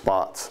little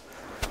spots.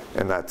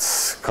 And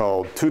that's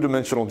called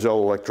two-dimensional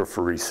gel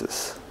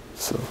electrophoresis.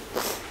 So,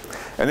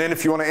 and then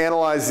if you want to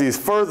analyze these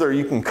further,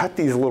 you can cut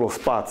these little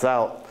spots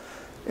out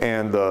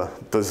and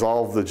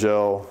dissolve the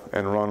gel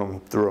and run them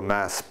through a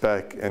mass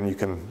spec, and you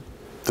can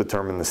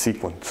determine the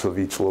sequence of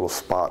each little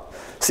spot.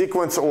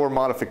 Sequence or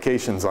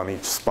modifications on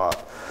each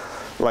spot.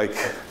 Like,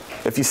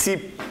 if you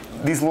see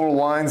these little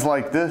lines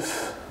like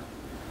this,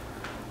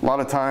 a lot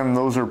of time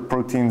those are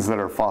proteins that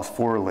are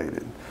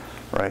phosphorylated,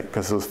 right?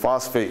 Because those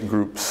phosphate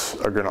groups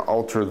are going to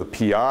alter the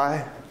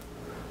pI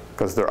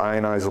because they're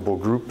ionizable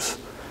groups.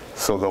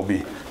 So they'll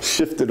be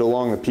shifted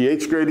along the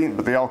pH gradient,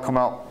 but they all come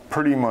out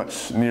pretty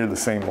much near the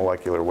same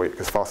molecular weight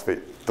because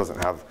phosphate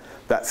doesn't have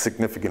that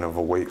significant of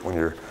a weight when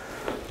you're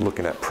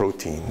looking at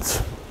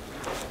proteins.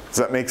 Does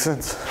that make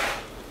sense?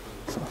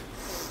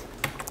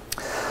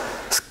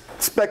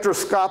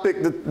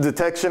 Spectroscopic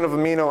detection of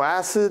amino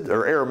acid,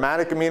 or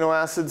aromatic amino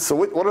acids. So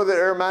what are the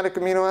aromatic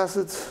amino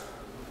acids?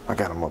 I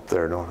got them up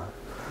there, don't I?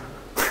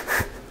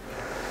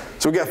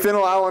 So we got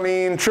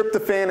phenylalanine,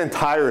 tryptophan, and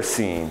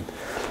tyrosine.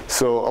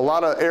 So a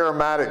lot of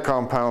aromatic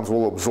compounds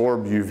will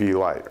absorb UV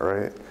light,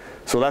 right?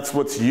 So that's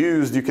what's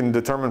used. You can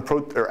determine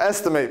or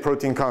estimate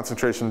protein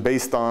concentration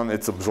based on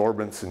its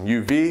absorbance in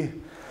UV.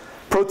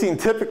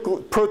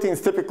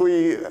 Proteins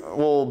typically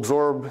will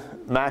absorb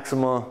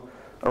maxima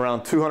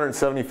around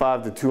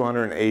 275 to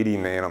 280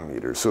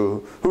 nanometers.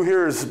 So who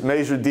here has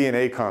measured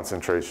DNA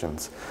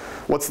concentrations?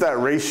 What's that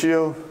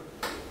ratio?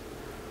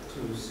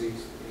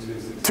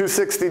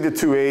 260 to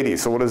 280.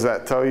 So what does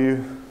that tell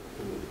you?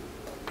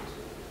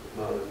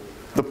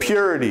 The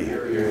purity.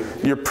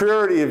 Your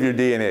purity of your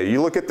DNA.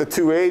 You look at the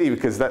 280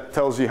 because that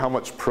tells you how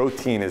much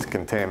protein is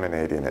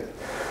contaminating it.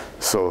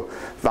 So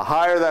the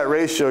higher that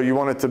ratio, you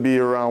want it to be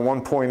around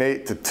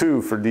 1.8 to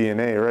 2 for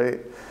DNA, right?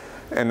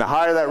 And the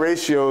higher that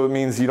ratio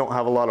means you don't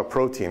have a lot of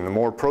protein. The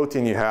more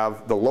protein you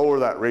have, the lower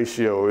that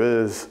ratio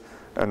is,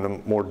 and the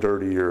more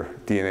dirty your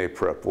DNA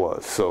prep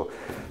was. So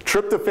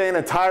tryptophan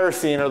and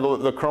tyrosine are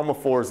the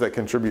chromophores that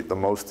contribute the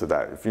most to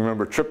that. If you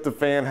remember,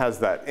 tryptophan has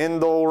that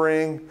indole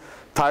ring,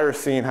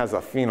 tyrosine has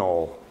a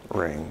phenol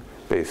ring,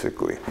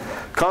 basically.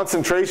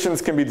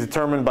 Concentrations can be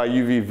determined by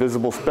UV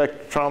visible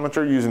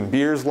spectrometer using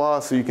Beer's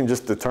law, so you can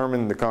just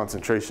determine the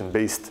concentration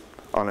based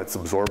on its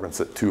absorbance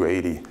at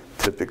 280,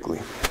 typically.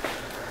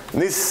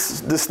 And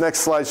this next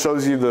slide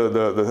shows you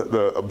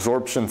the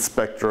absorption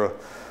spectra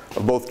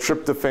of both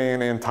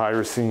tryptophan and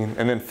tyrosine,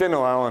 and then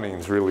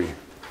phenylalanine's really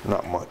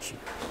not much.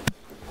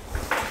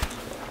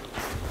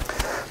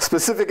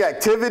 Specific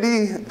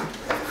activity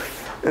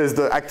is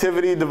the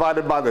activity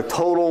divided by the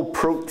total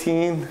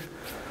protein.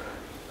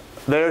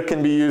 There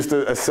can be used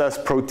to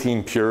assess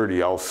protein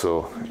purity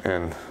also,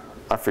 and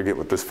I forget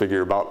what this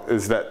figure about,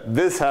 is that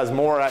this has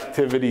more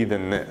activity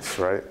than this,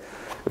 right?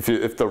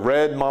 If the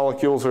red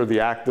molecules are the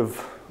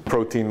active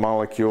protein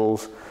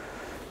molecules,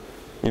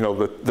 you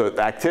know, the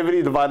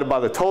activity divided by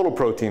the total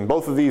protein,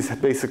 both of these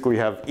basically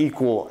have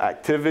equal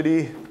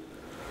activity,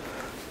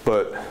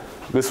 but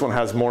this one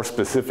has more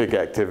specific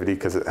activity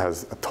because it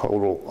has a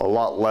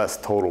lot less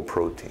total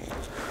protein.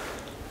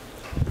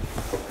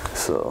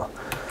 So,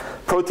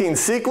 protein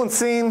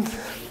sequencing.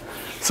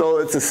 So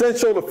it's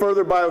essential to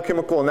further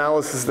biochemical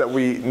analysis that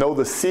we know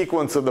the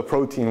sequence of the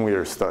protein we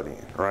are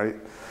studying, right?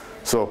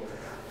 So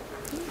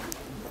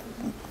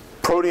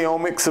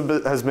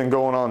proteomics has been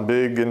going on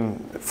big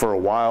for a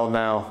while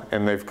now,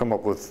 and they've come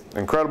up with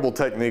incredible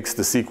techniques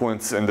to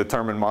sequence and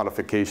determine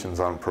modifications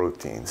on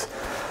proteins.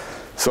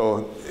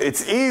 So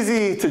it's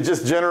easy to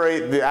just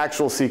generate the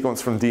actual sequence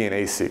from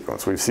DNA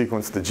sequence. We've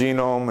sequenced the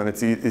genome, and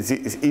it's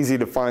easy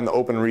to find the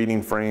open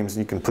reading frames.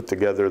 You can put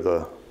together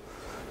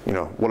you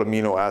know, what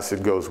amino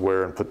acid goes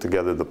where and put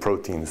together the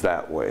proteins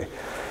that way.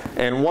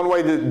 And one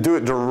way to do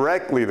it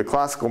directly, the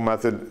classical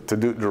method to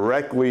do it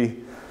directly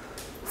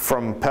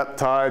from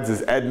peptides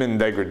is Edmond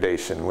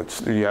degradation, which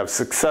you have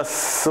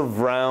successive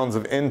rounds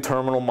of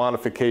N-terminal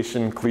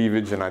modification,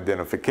 cleavage, and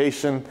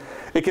identification.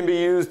 It can be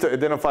used to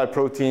identify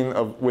protein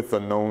with a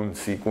known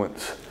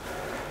sequence.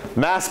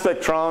 Mass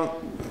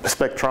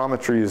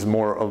spectrometry is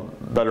more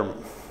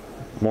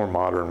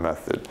modern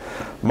method.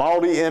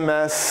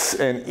 MALDI-MS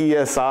and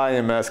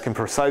ESI-MS can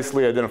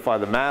precisely identify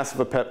the mass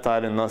of a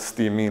peptide and thus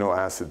the amino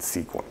acid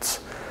sequence.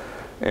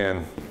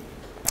 And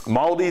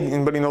MALDI,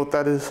 anybody know what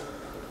that is?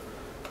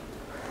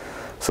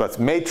 So that's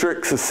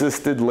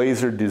matrix-assisted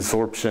laser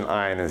desorption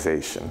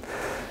ionization.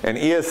 And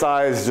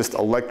ESI is just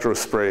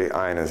electrospray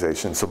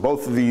ionization. So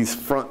both of these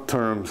front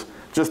terms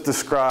just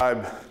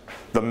describe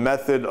the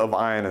method of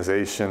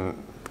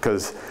ionization,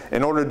 because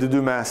in order to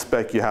do mass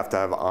spec, you have to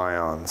have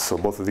ions. So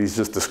both of these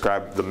just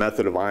describe the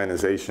method of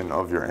ionization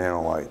of your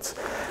analytes.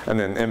 And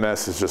then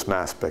MS is just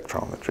mass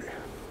spectrometry.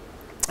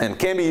 And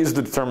can be used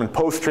to determine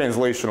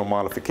post-translational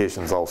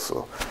modifications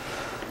also.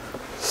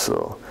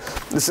 So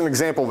this is an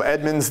example of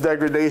Edmonds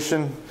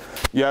degradation.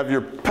 You have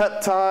your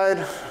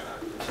peptide.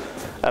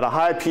 At a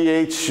high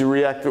pH, you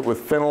react it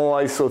with phenyl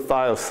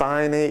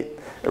isothiocyanate.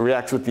 It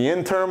reacts with the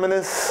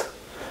N-terminus.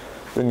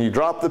 Then you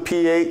drop the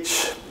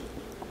pH,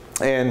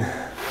 and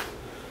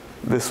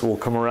this will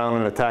come around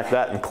and attack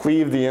that and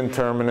cleave the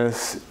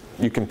N-terminus.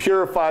 You can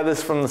purify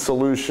this from the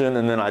solution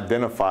and then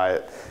identify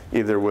it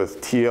either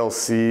with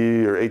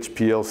TLC or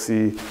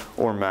HPLC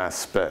or mass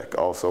spec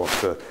also.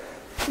 So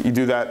you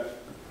do that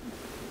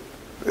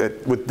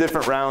with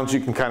different rounds. You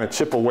can kind of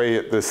chip away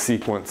at this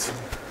sequence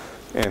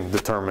and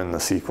determine the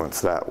sequence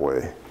that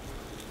way.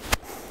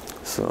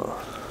 So,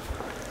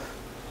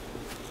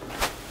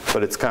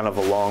 but it's kind of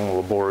a long,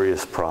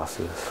 laborious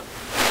process.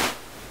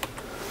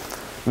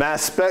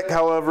 Mass spec,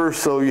 however,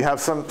 so you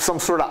have some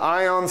sort of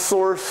ion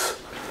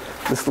source.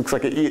 This looks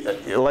like an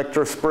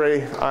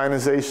electrospray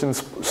ionization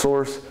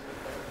source.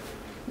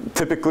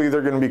 Typically,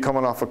 they're going to be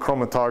coming off a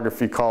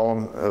chromatography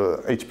column,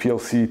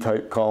 HPLC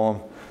type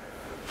column.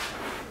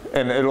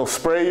 And it'll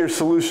spray your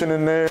solution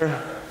in there,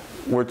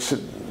 which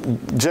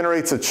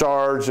generates a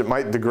charge. It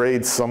might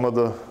degrade some of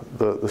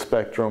the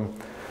spectrum.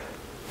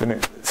 Then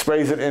it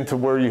sprays it into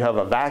where you have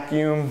a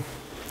vacuum.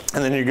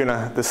 And then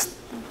this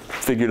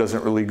figure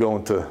doesn't really go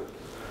into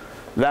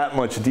that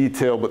much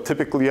detail, but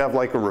typically you have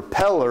like a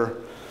repeller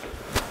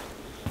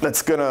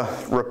that's going to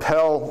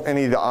repel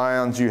any of the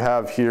ions you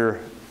have here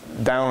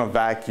down a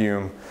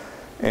vacuum.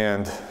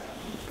 And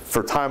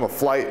for time of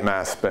flight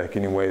mass spec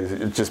anyways,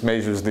 it just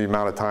measures the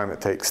amount of time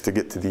it takes to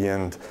get to the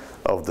end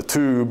of the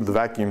tube, the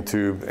vacuum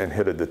tube, and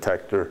hit a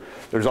detector.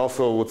 There's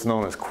also what's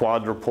known as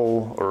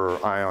quadrupole or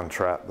ion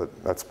trap,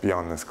 but that's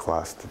beyond this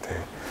class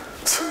today.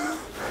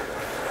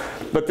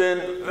 But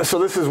then, so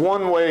this is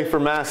one way for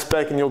mass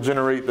spec, and you'll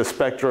generate the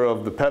spectra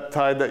of the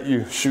peptide that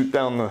you shoot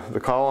down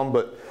the column.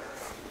 But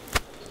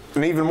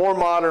an even more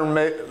modern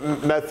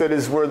method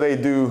is where they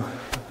do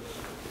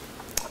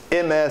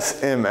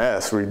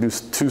MS-MS, where you do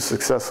two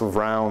successive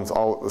rounds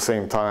all at the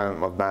same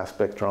time of mass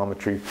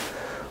spectrometry,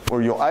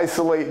 where you'll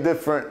isolate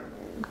different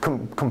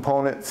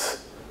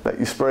components that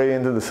you spray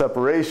into the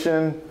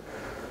separation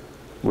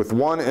with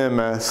one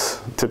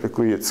MS.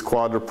 Typically it's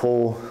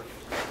quadrupole.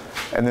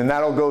 And then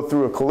that'll go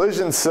through a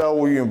collision cell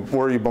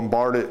where you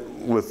bombard it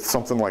with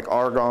something like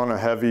argon, a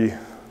heavy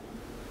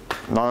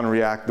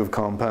non-reactive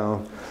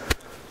compound.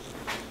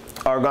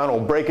 Argon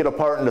will break it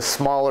apart into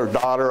smaller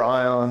daughter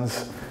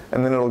ions,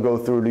 and then it'll go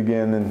through it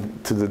again,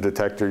 and to the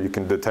detector you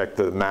can detect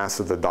the mass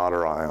of the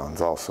daughter ions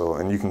also.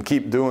 And you can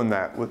keep doing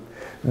that with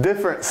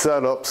different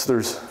setups.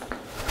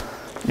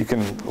 You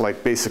can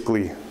like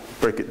basically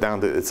break it down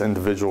to its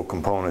individual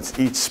components.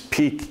 Each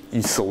peak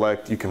you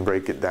select, you can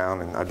break it down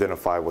and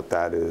identify what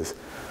that is.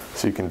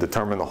 So you can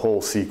determine the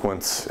whole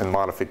sequence and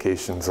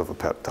modifications of a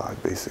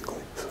peptide,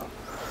 basically. So.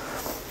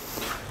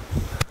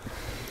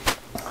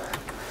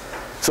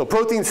 So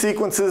protein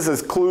sequences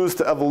as clues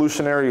to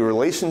evolutionary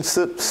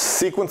relationships.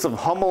 Sequence of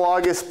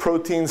homologous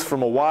proteins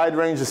from a wide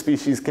range of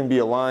species can be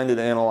aligned and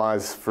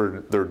analyzed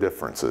for their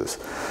differences.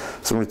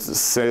 So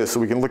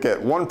we can look at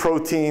one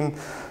protein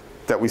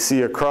that we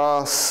see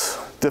across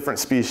different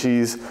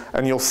species,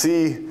 and you'll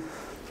see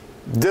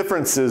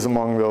differences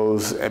among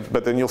those,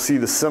 but then you'll see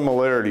the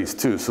similarities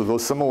too. So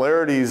those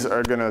similarities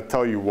are going to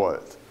tell you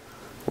what?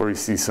 Where you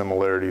see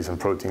similarities in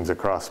proteins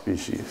across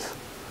species.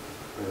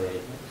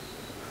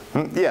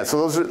 Yeah, so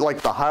those are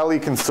like the highly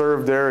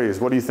conserved areas.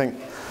 What do you think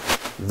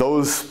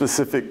those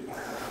specific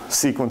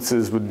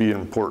sequences would be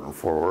important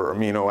for, or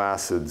amino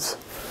acids?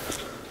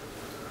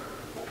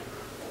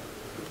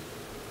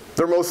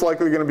 They're most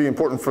likely going to be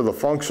important for the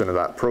function of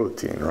that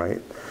protein,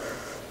 right?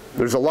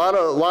 There's a lot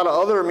of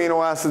other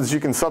amino acids you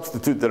can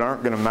substitute that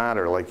aren't going to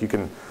matter. Like you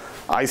can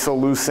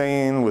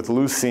isoleucine with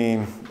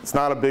leucine. It's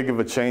not a big of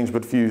a change,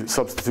 but if you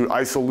substitute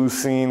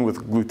isoleucine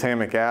with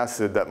glutamic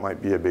acid, that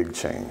might be a big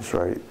change,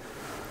 right?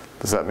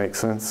 Does that make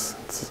sense?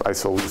 It's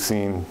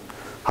isoleucine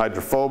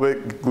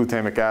hydrophobic,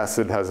 glutamic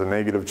acid has a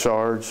negative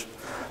charge.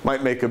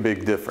 Might make a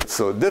big difference.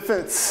 So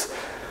difference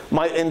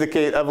might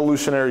indicate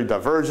evolutionary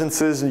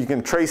divergences, and you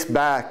can trace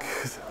back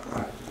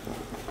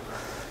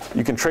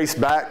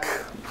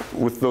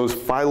with those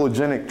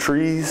phylogenetic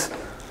trees.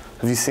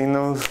 Have you seen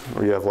those?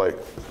 Where you have like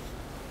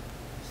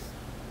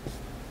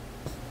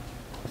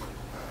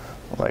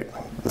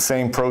the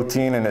same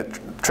protein, and it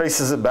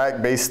traces it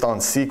back based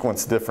on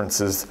sequence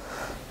differences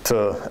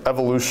to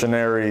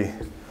evolutionary,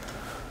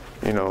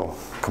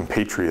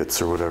 compatriots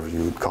or whatever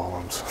you would call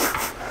them.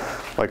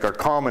 Like our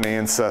common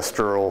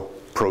ancestral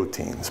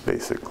proteins,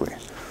 basically.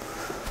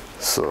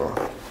 So,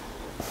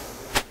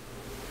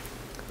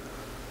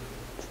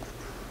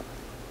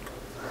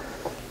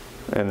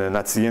 and then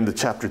that's the end of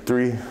chapter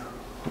 3. We'll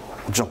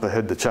jump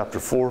ahead to chapter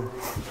 4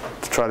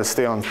 to try to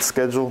stay on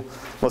schedule.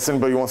 Unless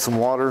anybody wants some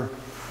water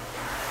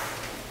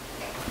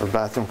or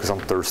bathroom, because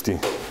I'm thirsty.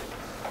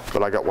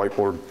 But I got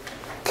whiteboard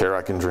care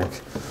I can drink.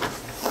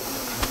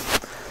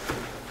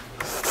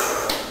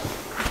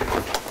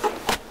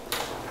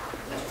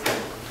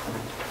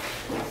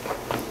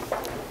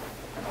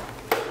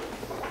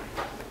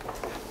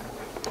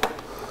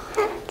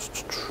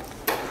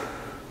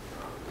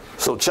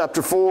 So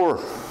chapter 4.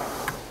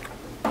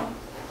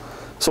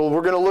 So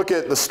we're going to look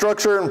at the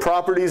structure and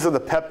properties of the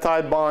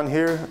peptide bond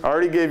here. I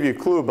already gave you a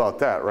clue about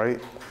that, right?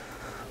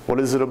 What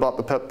is it about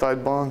the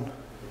peptide bond?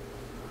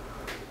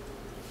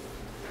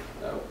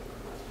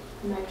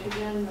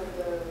 Nitrogen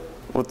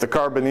with the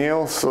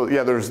carbonyl. So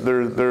yeah, there's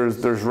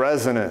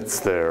resonance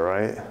there,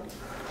 right?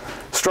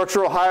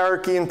 Structural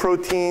hierarchy in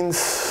proteins,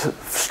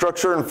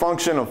 structure and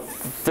function of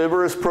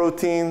fibrous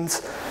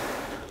proteins,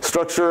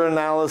 structure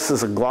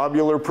analysis of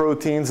globular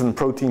proteins, and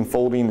protein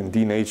folding and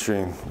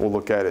denaturing. We'll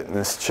look at it in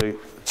this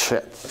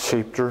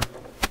chapter.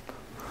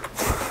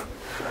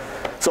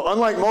 So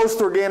unlike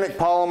most organic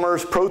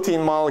polymers,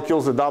 protein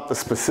molecules adopt a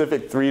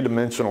specific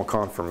three-dimensional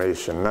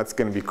conformation, and that's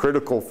going to be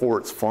critical for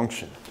its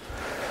function.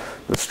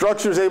 The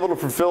structure is able to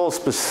fulfill a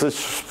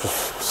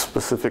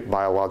specific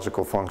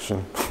biological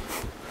function.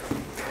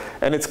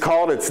 And it's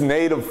called its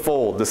native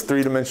fold. This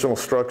three-dimensional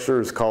structure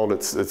is called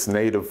its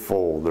native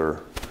fold,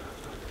 or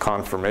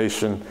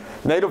conformation.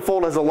 Native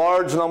fold has a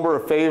large number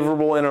of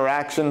favorable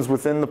interactions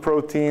within the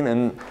protein,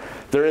 and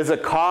there is a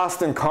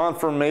cost in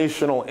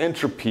conformational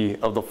entropy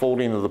of the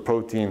folding of the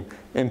protein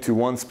into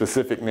one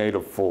specific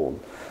native fold.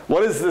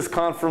 What is this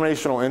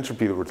conformational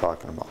entropy that we're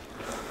talking about?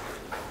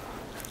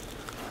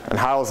 And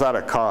how is that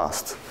a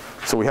cost?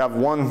 So we have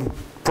one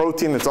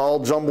protein that's all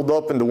jumbled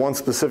up into one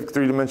specific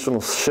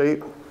three-dimensional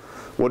shape.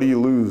 What do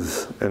you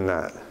lose in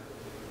that?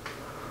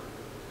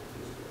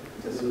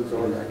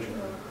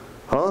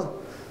 Huh?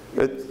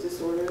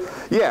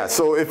 Yeah,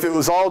 so if it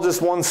was all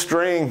just one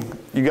string,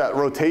 you got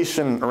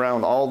rotation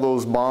around all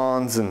those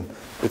bonds and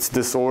it's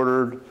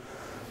disordered.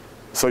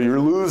 So you're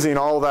losing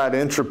all that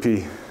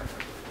entropy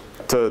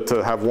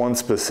to have one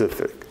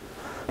specific.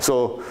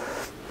 So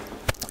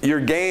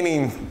you're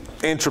gaining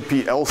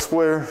entropy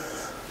elsewhere,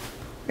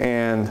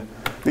 and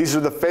these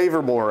are the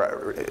favorable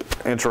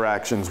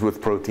interactions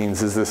with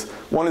proteins.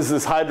 One is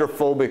this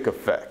hydrophobic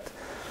effect.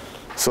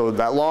 So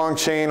that long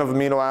chain of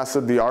amino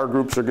acid, the R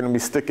groups, are going to be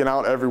sticking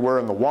out everywhere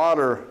in the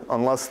water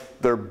unless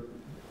they're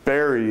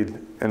buried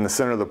in the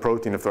center of the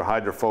protein if they're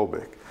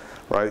hydrophobic,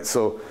 right?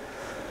 So,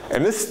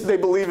 and this, they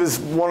believe, is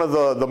one of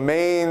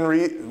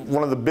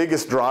one of the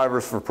biggest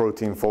drivers for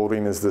protein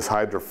folding is this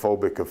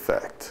hydrophobic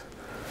effect.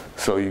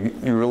 So you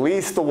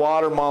release the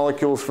water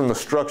molecules from the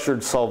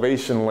structured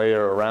solvation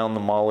layer around the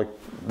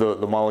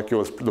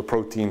molecule as the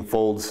protein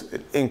folds.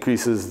 It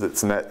increases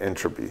its net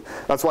entropy.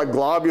 That's why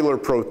globular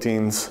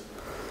proteins,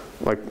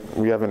 like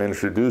we haven't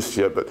introduced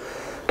yet, but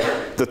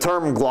the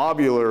term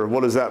globular,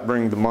 what does that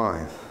bring to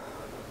mind?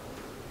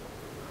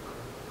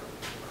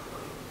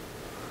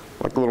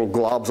 Like little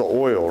globs of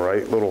oil,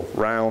 right? Little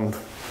round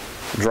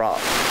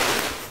drops.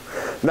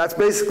 And that's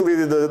basically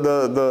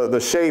the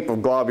shape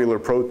of globular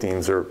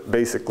proteins, are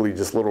basically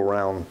just little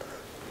round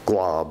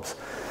globs.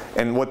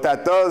 And what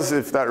that does,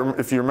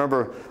 if you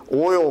remember,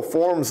 oil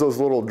forms those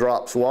little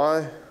drops.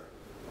 Why?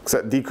 Because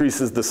that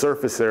decreases the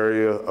surface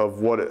area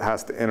of what it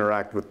has to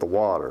interact with the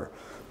water.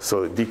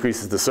 So it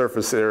decreases the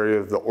surface area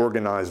of the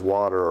organized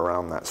water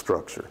around that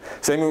structure.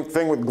 Same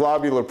thing with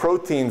globular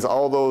proteins.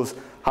 All those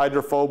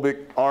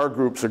hydrophobic R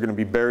groups are going to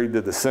be buried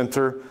to the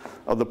center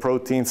of the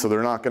protein, so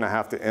they're not going to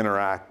have to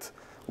interact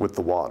with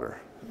the water.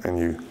 And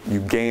you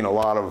gain a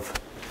lot of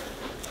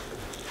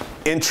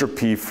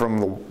entropy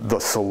from the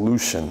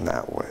solution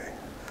that way.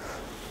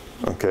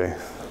 Okay?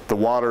 The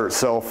water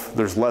itself,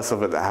 there's less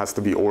of it that has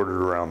to be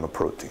ordered around the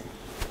protein.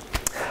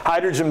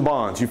 Hydrogen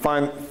bonds. You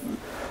find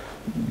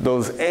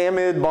those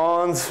amide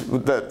bonds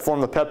that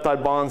form the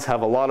peptide bonds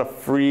have a lot of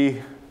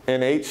free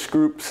NH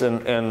groups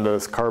and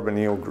those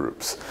carbonyl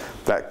groups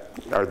that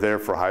are there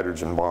for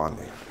hydrogen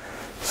bonding.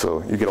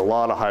 So you get a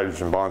lot of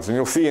hydrogen bonds. And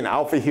you'll see in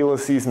alpha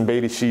helices and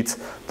beta sheets,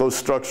 those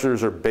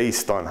structures are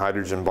based on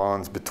hydrogen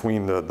bonds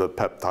between the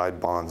peptide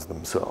bonds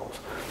themselves.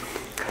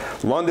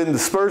 London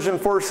dispersion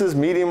forces,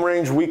 medium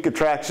range weak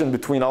attraction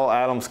between all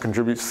atoms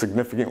contributes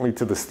significantly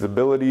to the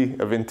stability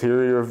of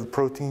interior of the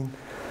protein.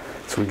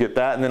 So we get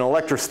that, and then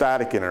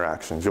electrostatic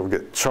interactions. You'll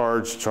get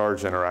charge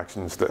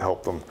interactions that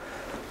help them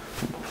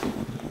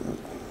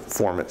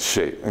form its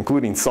shape,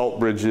 including salt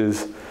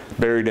bridges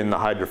buried in the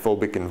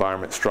hydrophobic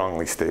environment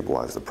strongly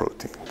stabilize the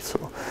protein.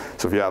 So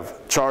if you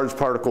have charged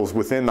particles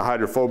within the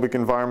hydrophobic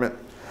environment,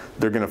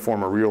 they're going to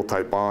form a real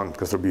type bond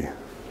because they'll be,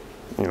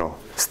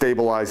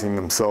 stabilizing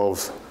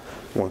themselves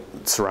when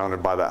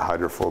surrounded by that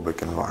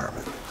hydrophobic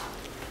environment.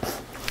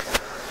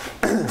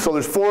 So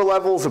there's 4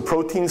 levels of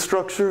protein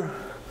structure.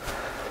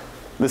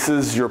 This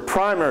is your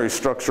primary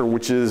structure,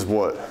 which is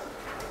what?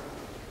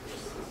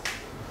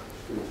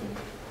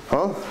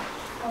 Huh?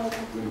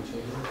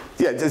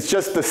 Yeah, it's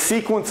just the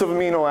sequence of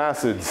amino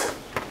acids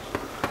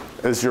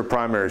is your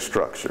primary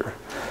structure.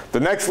 The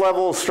next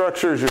level of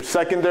structure is your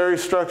secondary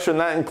structure, and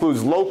that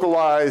includes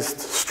localized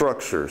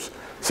structures,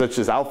 such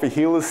as alpha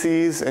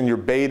helices, and your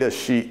beta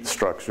sheet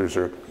structures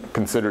are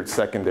considered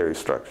secondary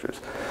structures.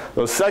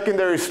 Those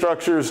secondary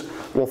structures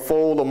will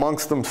fold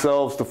amongst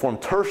themselves to form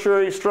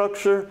tertiary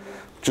structure,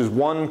 which is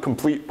one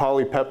complete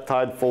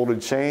polypeptide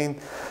folded chain.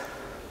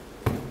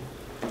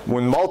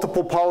 When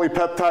multiple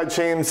polypeptide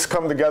chains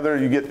come together,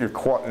 you get your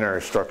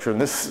quaternary structure. And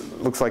this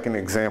looks like an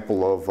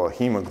example of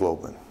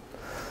hemoglobin.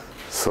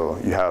 So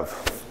you have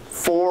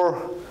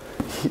 4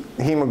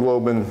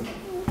 hemoglobin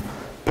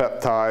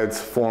peptides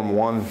form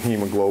one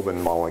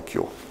hemoglobin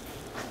molecule.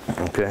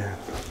 Okay?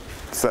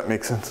 Does that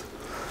make sense?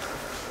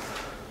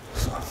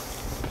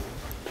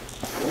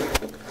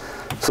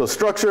 So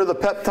structure of the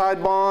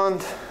peptide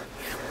bond.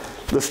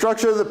 The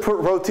structure of the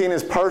protein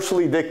is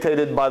partially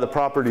dictated by the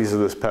properties of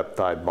this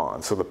peptide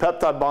bond. So the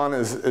peptide bond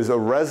is a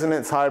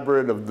resonance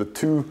hybrid of the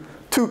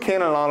two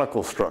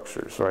canonical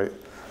structures, right?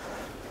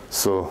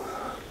 So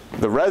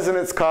the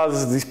resonance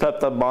causes these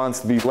peptide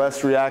bonds to be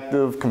less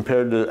reactive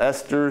compared to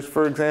esters,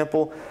 for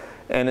example,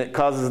 and it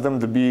causes them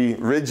to be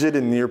rigid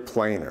and near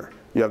planar.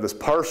 You have this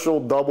partial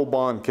double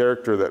bond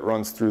character that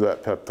runs through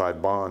that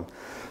peptide bond.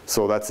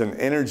 So that's an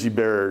energy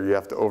barrier you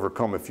have to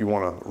overcome if you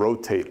want to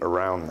rotate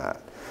around that.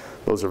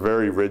 Those are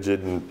very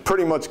rigid and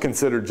pretty much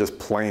considered just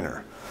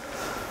planar.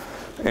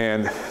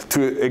 And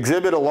to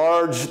exhibit a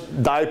large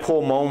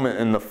dipole moment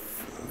in the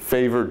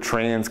favored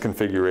trans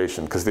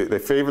configuration, because they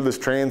favor this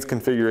trans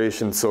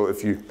configuration, so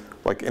if you,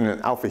 like in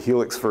an alpha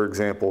helix, for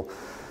example,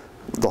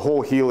 the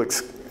whole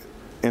helix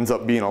ends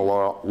up being a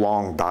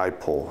long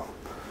dipole.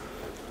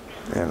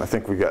 And I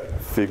think we got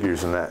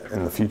figures in that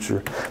in the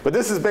future. But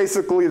this is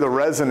basically the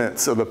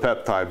resonance of the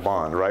peptide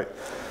bond, right?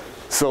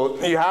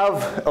 So you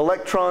have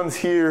electrons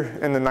here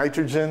in the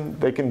nitrogen.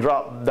 They can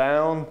drop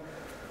down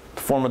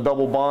to form a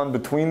double bond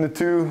between the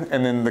two,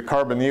 and then the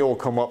carbonyl will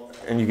come up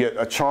and you get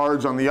a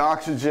charge on the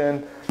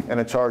oxygen and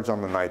a charge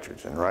on the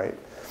nitrogen, right?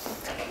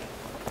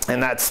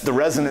 And that's the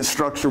resonance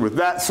structure with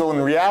that. So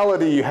in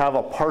reality, you have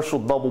a partial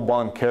double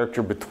bond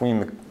character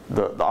between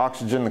the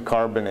oxygen, the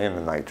carbon, and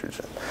the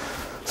nitrogen.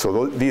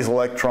 So these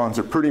electrons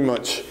are pretty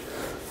much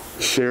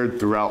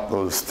shared throughout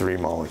those 3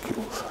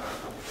 molecules.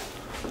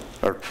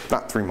 Or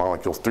not 3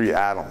 molecules, 3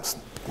 atoms,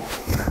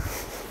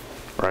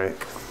 right?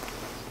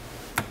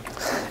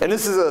 And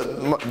this is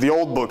the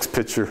old book's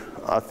picture.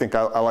 I think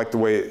I like the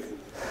way it,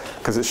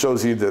 because it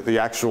shows you the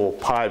actual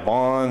pi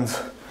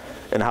bonds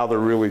and how they're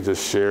really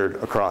just shared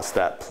across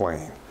that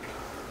plane.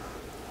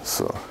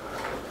 So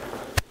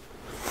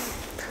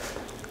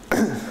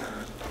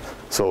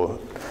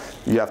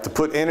you have to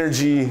put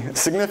energy,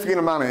 significant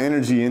amount of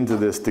energy into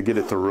this to get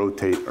it to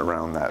rotate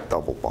around that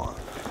double bond,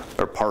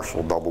 or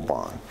partial double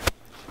bond.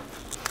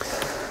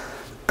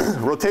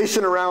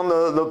 Rotation around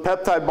the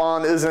peptide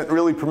bond isn't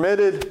really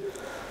permitted,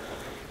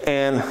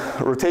 and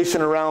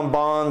rotation around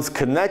bonds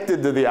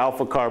connected to the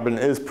alpha carbon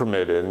is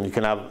permitted. And you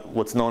can have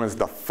what's known as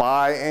the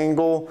phi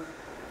angle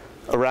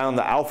around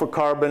the alpha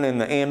carbon and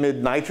the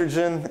amide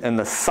nitrogen, and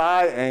the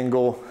psi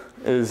angle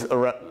is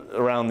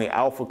around the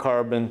alpha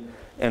carbon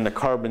and the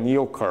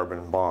carbonyl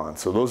carbon bond.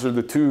 So those are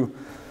the two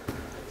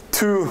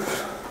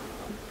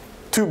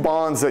two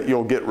bonds that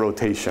you'll get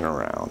rotation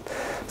around.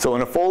 So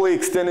in a fully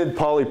extended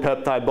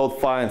polypeptide, both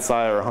phi and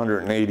psi are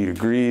 180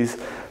 degrees,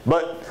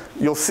 but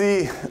you'll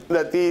see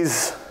that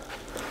these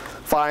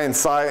phi and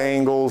psi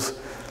angles,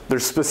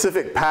 there's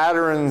specific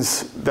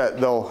patterns that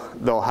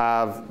they'll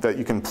have that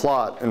you can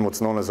plot in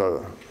what's known as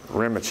a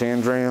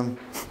Ramachandran,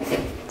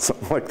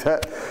 something like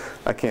that.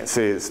 I can't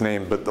say its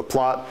name, but the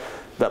plot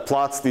that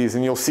plots these,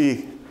 and you'll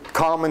see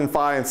common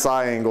phi and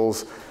psi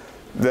angles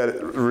that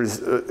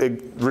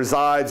it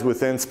resides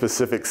within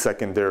specific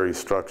secondary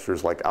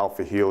structures like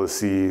alpha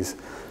helices,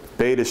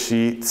 beta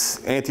sheets,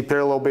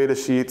 antiparallel beta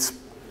sheets,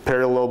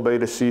 parallel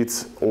beta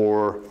sheets,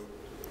 or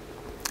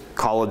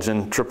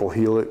collagen triple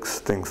helix,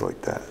 things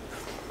like that.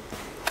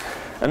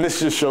 And this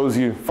just shows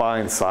you phi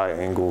and psi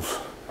angles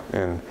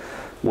and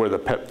where the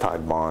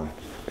peptide bond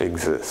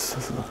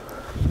exists.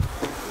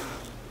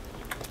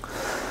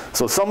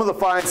 So some of the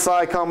phi and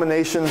psi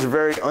combinations are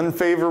very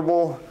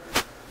unfavorable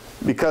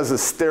because of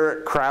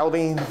steric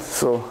crowding.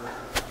 So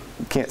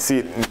you can't see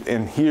it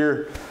in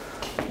here,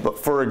 but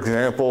for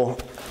example,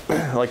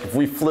 like if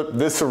we flip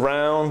this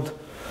around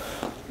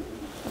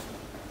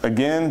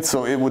again,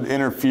 so it would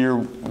interfere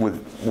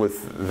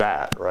with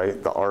that,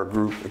 right? The R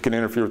group, it can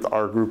interfere with the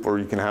R group, or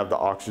you can have the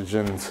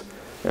oxygens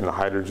and the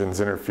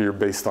hydrogens interfere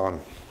based on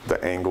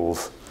the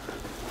angles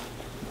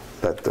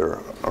that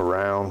they're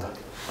around.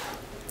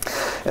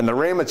 And the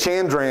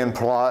Ramachandran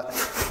plot,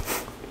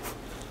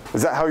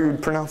 is that how you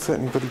would pronounce it?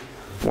 Anybody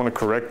want to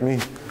correct me?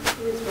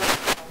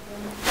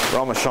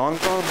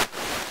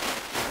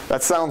 Ramachandran?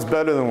 That sounds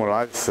better than what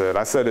I said.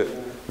 I said it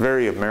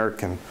very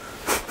American.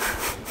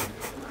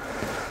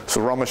 So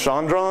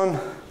Ramachandran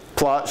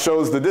plot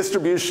shows the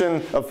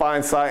distribution of phi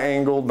and psi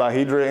angled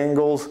dihedral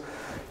angles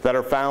that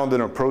are found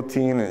in a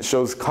protein, and it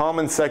shows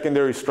common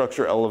secondary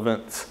structure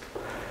elements.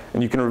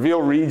 And you can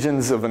reveal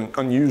regions of an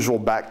unusual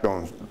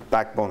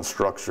backbone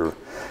structure.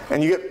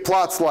 And you get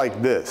plots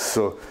like this.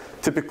 So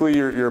typically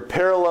your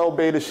parallel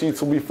beta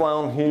sheets will be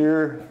found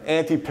here,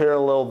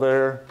 anti-parallel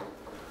there.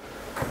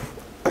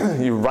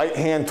 Your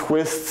right-hand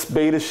twists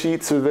beta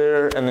sheets are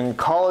there, and then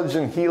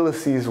collagen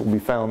helices will be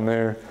found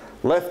there.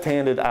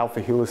 Left-handed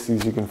alpha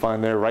helices you can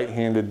find there,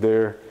 right-handed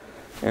there,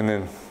 and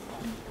then,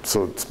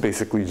 so it's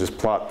basically just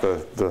plot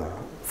the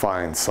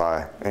phi and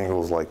psi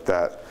angles like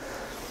that.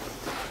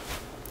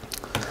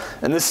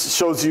 And this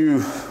shows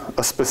you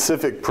a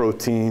specific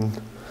protein.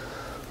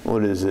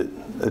 What is it?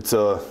 It's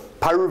a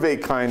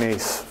pyruvate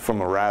kinase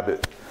from a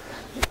rabbit,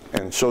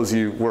 and shows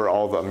you where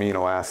all the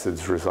amino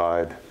acids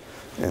reside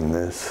in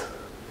this.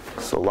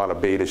 So a lot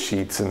of beta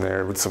sheets in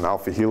there with some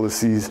alpha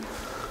helices.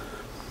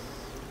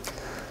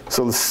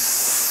 So the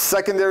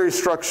secondary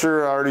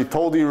structure, I already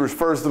told you,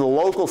 refers to the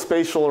local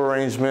spatial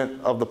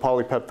arrangement of the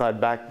polypeptide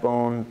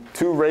backbone.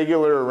 Two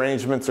regular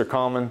arrangements are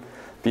common,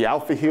 the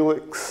alpha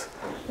helix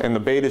and the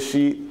beta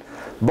sheet.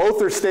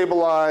 Both are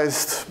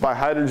stabilized by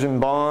hydrogen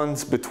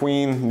bonds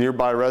between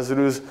nearby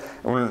residues.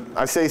 And when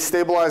I say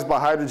stabilized by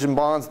hydrogen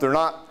bonds, they're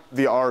not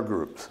the R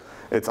groups.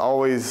 It's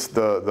always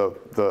the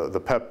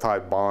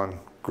peptide bond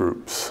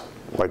groups,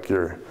 like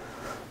your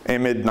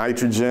amide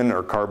nitrogen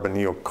or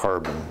carbonyl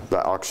carbon,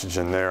 the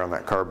oxygen there on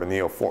that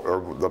carbonyl,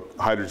 or the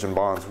hydrogen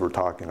bonds we're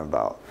talking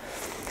about,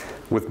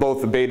 with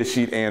both the beta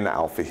sheet and the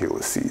alpha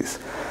helices.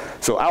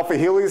 So alpha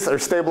helices are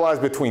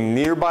stabilized between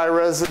nearby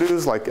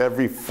residues, like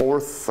every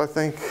fourth, I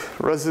think,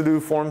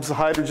 residue forms a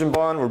hydrogen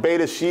bond, where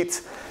beta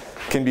sheets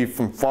can be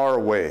from far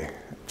away,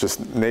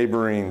 just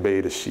neighboring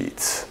beta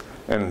sheets.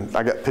 And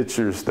I got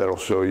pictures that'll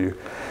show you.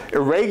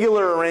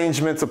 Irregular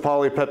arrangements of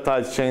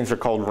polypeptides chains are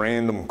called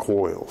random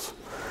coils.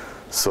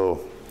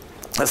 So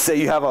let's say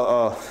you have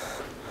a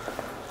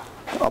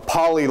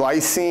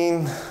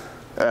polylysine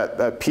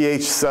at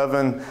pH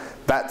 7,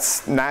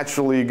 that's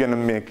naturally going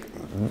to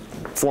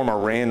form a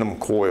random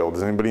coil.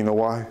 Does anybody know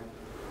why?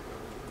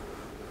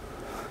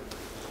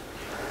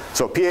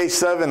 So pH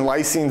 7,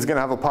 lysine is going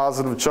to have a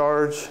positive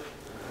charge.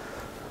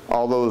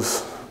 All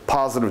those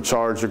positive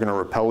charges are going to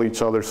repel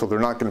each other, so they're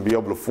not going to be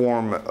able to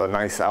form a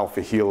nice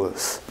alpha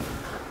helix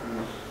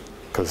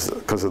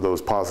because of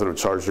those positive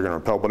charges are going to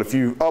repel. But if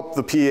you up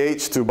the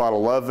pH to about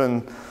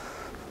 11,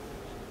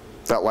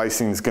 that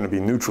lysine is going to be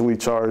neutrally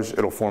charged.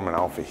 It'll form an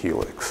alpha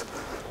helix.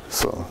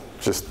 So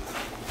just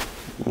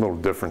little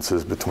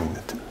differences between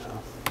the two.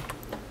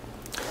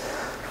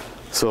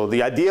 So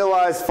the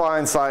idealized phi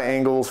and psi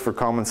angles for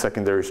common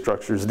secondary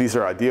structures, these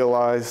are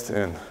idealized,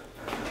 and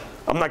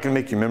I'm not going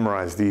to make you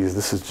memorize these.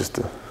 This is just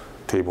a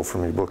table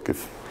from your book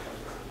if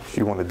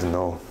you wanted to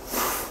know.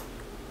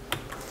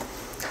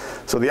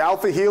 So the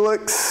alpha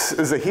helix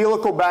is a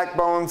helical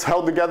backbones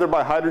held together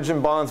by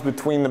hydrogen bonds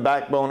between the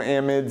backbone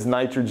amides,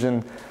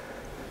 nitrogen,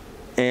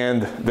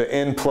 and the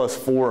N+4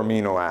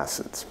 amino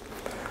acids.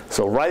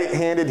 So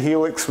right-handed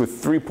helix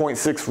with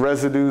 3.6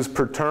 residues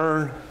per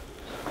turn,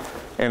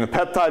 and the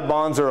peptide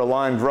bonds are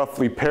aligned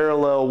roughly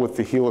parallel with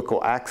the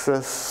helical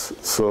axis.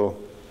 So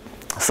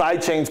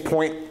side chains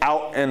point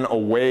out and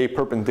away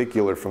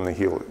perpendicular from the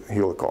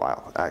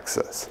helical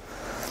axis.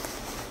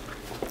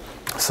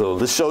 So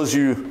this shows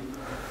you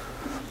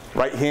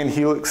right-hand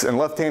helix and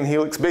left-hand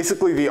helix.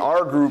 Basically, the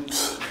R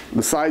groups,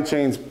 the side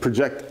chains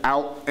project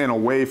out and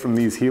away from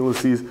these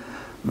helices.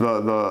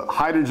 The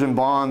hydrogen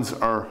bonds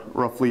are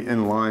roughly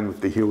in line with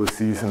the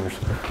helices, and there's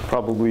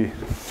probably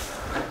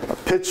a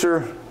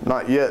picture,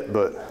 not yet,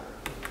 but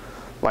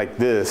like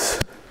this.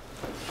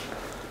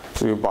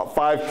 So you have about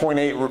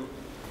 5.8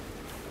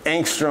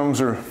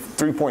 angstroms or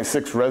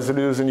 3.6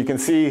 residues, and you can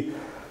see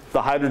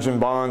the hydrogen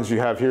bonds you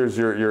have here is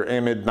your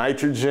amide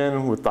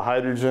nitrogen with the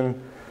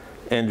hydrogen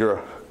and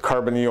your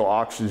carbonyl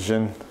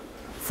oxygen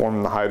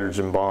forming the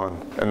hydrogen bond,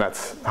 and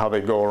that's how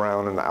they go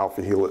around in the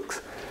alpha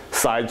helix.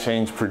 Side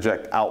chains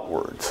project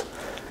outwards.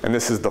 And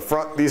this is the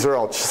front, these are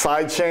all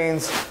side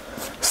chains.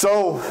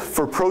 So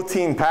for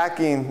protein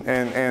packing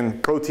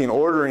and protein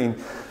ordering,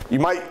 you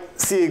might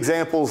see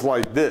examples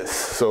like this.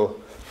 So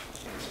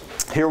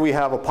here we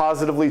have a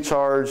positively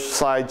charged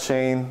side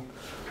chain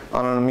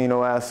on an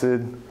amino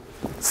acid.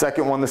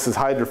 Second one, this is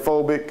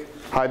hydrophobic,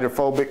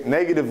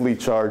 negatively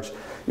charged.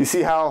 You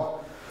see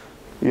how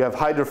you have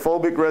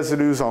hydrophobic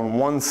residues on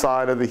one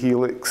side of the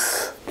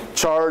helix,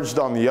 charged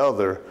on the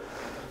other.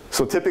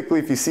 So typically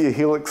if you see a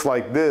helix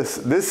like this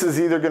is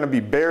either going to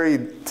be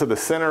buried to the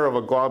center of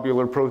a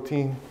globular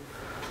protein,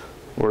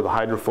 where the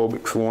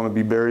hydrophobics will want to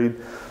be buried,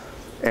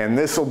 and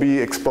this will be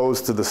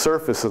exposed to the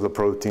surface of the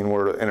protein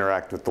where it'll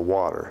interact with the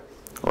water,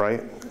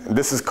 right? And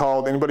this is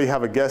called, anybody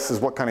have a guess as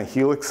what kind of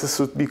helix this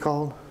would be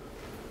called?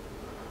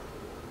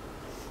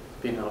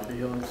 Be an alpha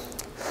helix?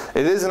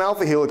 It is an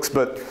alpha helix,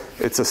 but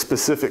it's a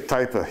specific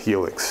type of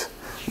helix.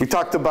 We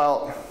talked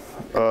about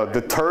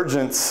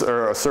detergents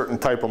are a certain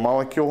type of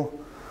molecule.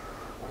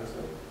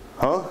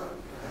 Huh?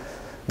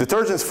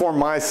 Detergents form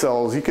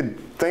micelles. You could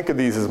think of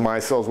these as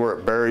micelles where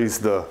it buries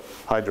the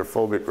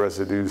hydrophobic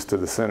residues to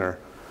the center.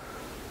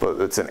 But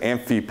it's an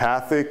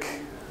amphipathic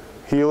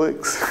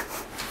helix,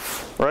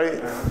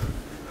 right?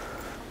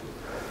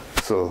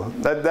 So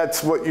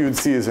that's what you would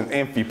see as an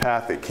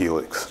amphipathic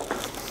helix.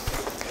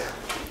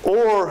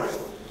 Or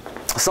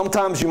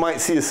sometimes you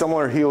might see a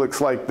similar helix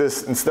like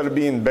this. Instead of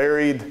being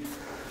buried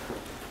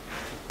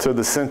to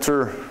the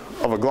center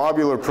of a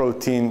globular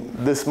protein,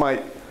 this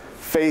might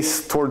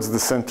face towards the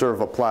center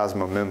of a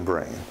plasma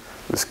membrane.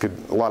 This could,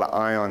 a lot of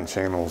ion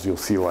channels you'll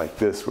see like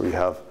this, where you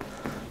have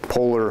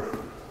polar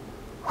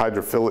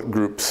hydrophilic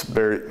groups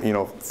buried,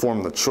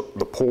 form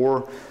the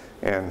pore,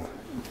 and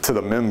to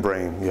the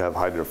membrane you have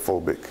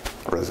hydrophobic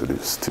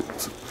residues too.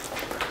 So.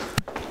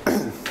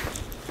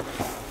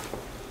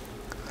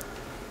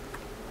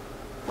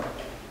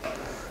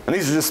 And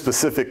these are just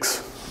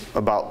specifics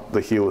about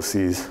the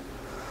helices,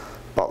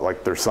 about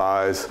like their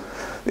size.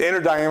 The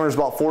inner diameter is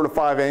about 4 to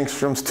 5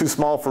 angstroms, too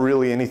small for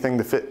really anything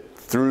to fit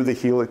through the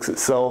helix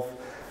itself.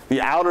 The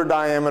outer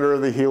diameter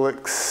of the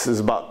helix is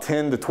about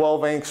 10 to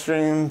 12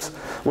 angstroms,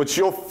 which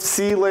you'll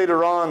see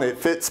later on, it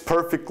fits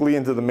perfectly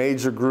into the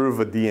major groove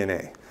of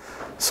DNA.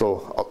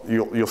 So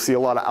you'll see a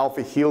lot of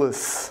alpha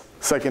helix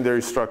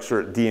secondary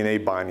structure at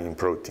DNA binding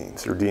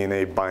proteins or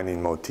DNA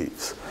binding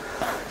motifs.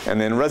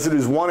 And then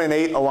residues 1 and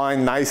 8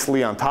 align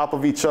nicely on top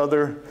of each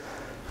other,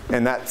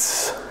 and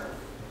that's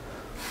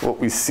what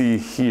we see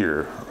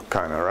here,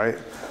 kind of, right?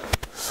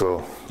 So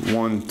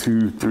 1,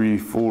 2, 3,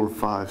 4,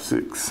 5,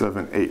 6,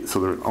 7, 8.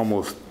 So they're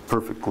almost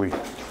perfectly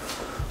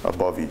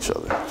above each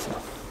other.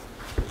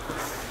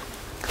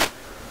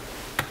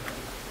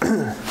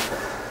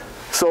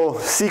 So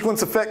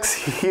sequence affects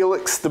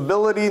helix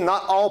stability.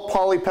 Not all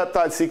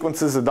polypeptide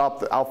sequences adopt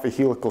the alpha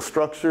helical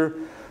structure.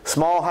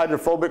 Small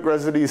hydrophobic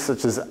residues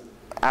such as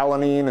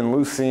alanine and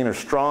leucine are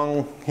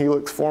strong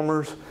helix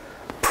formers.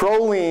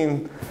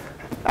 Proline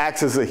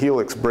acts as a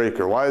helix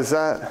breaker. Why is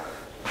that?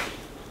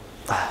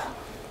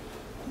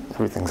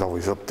 Everything's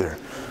always up there.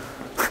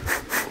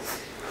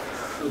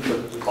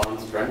 Bond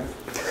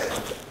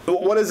strength?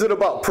 What is it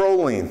about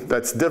proline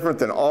that's different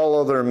than all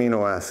other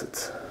amino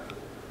acids?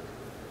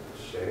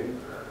 Shape.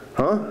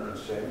 Huh?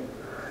 Shape.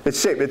 It's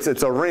shape.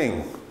 It's a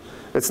ring.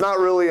 It's not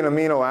really an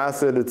amino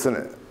acid. It's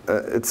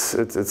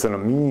an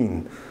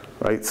amine,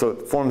 right? So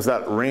it forms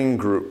that ring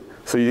group.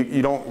 So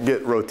you don't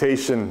get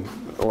rotation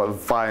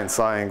of phi and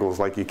psi angles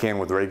like you can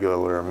with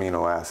regular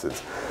amino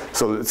acids.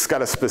 So it's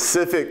got a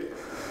specific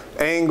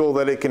angle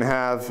that it can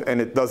have,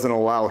 and it doesn't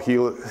allow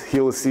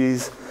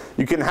helices.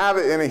 You can have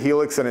it in a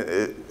helix, and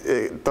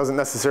it doesn't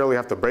necessarily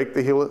have to break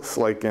the helix.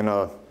 Like in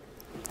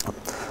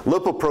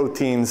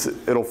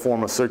lipoproteins, it'll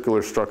form a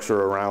circular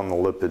structure around the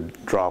lipid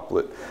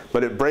droplet.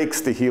 But it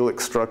breaks the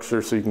helix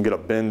structure, so you can get a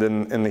bend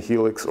in the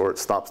helix, or it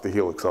stops the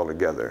helix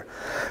altogether.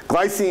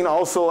 Glycine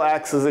also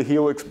acts as a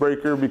helix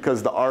breaker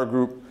because the R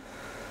group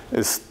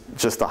is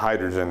just a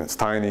hydrogen, it's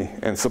tiny,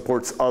 and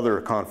supports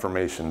other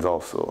conformations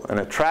also. And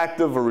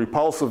attractive or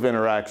repulsive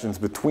interactions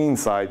between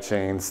side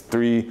chains,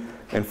 3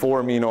 and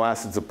 4 amino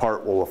acids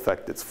apart, will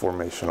affect its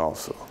formation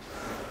also,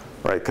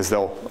 right? Because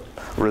they'll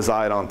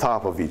reside on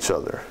top of each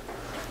other.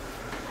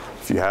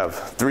 If you have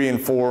 3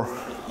 and 4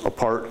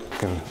 apart,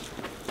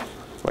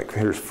 like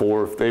here's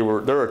 4, if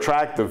they're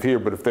attractive here,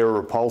 but if they were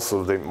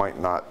repulsive, they might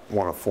not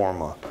want to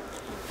form a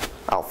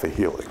alpha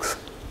helix.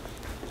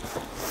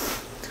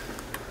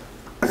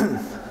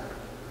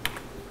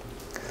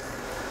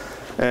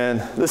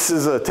 And this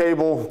is a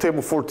table.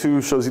 Table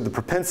 4.2 shows you the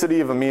propensity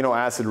of amino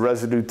acid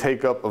residue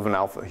take-up of an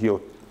alpha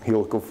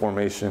helical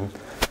formation.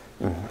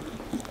 And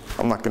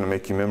I'm not going to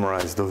make you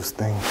memorize those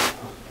things.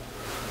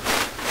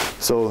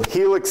 So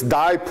helix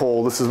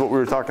dipole, this is what we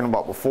were talking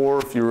about before.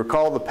 If you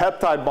recall, the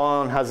peptide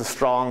bond has a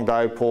strong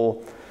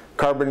dipole.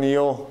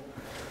 Carbonyl,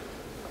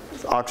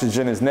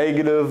 oxygen is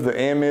negative, the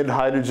amide,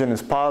 hydrogen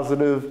is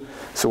positive.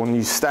 So when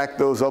you stack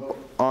those up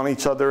on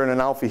each other in an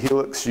alpha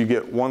helix, you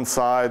get one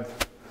side,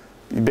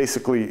 you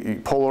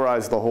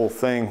polarize the whole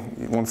thing.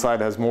 One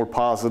side has more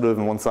positive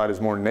and one side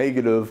is more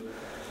negative.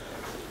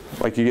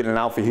 Like you get an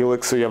alpha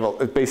helix, so you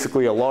have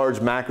basically a large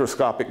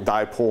macroscopic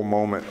dipole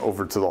moment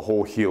over to the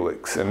whole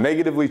helix. And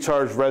negatively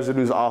charged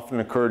residues often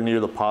occur near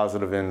the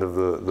positive end of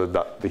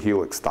the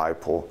helix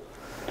dipole.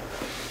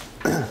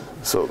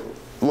 So it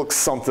looks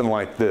something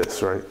like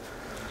this, right?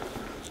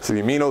 So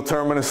the amino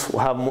terminus will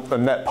have a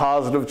net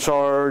positive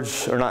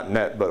charge, or not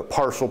net, but a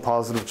partial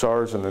positive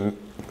charge, and the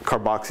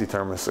carboxy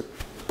terminus a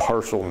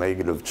partial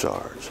negative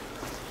charge.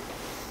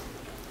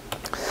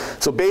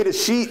 So beta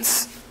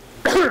sheets,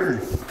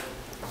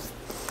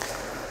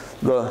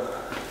 the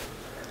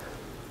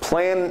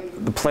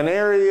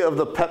planarity of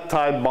the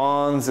peptide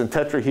bonds and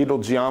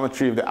tetrahedral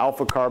geometry of the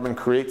alpha carbon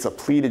creates a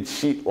pleated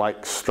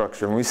sheet-like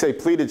structure. When we say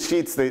pleated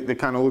sheets, they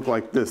kind of look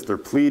like this. They're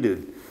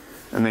pleated,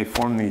 and they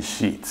form these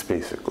sheets,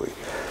 basically.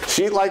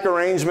 Sheet-like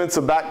arrangements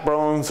of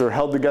backbones are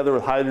held together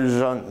with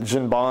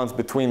hydrogen bonds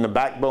between the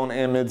backbone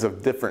amides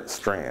of different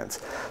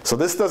strands. So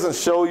this doesn't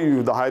show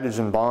you the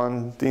hydrogen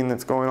bonding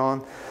that's going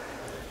on.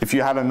 If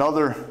you had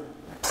another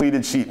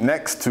pleated sheet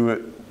next to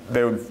it,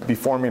 they would be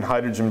forming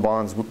hydrogen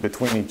bonds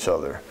between each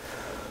other.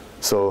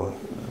 So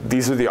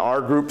these are the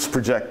R groups,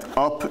 project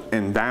up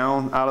and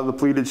down out of the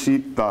pleated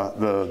sheet.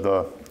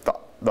 The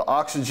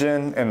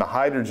oxygen and the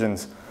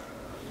hydrogens,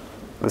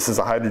 this is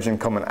a hydrogen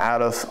coming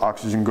at us,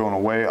 oxygen going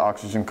away,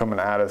 oxygen coming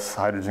at us,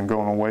 hydrogen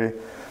going away.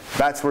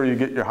 That's where you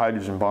get your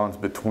hydrogen bonds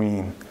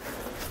between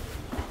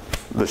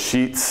the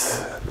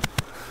sheets.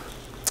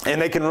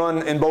 And they can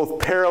run in both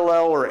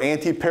parallel or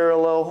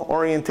anti-parallel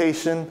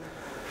orientation.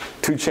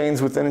 Two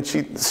chains within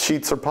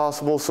sheets are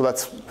possible, so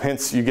that's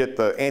hence you get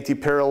the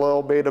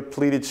anti-parallel beta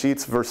pleated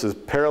sheets versus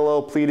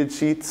parallel pleated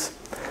sheets.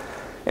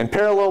 In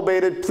parallel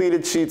beta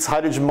pleated sheets,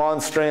 hydrogen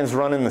bond strands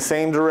run in the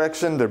same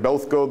direction. They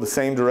both go the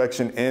same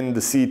direction in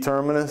the C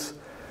terminus,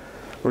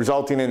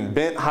 resulting in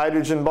bent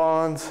hydrogen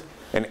bonds.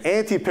 In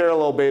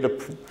anti-parallel beta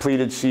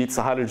pleated sheets,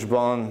 the hydrogen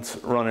bonds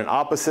run in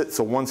opposite,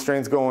 so one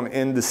strand's going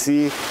N to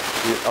C,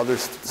 the other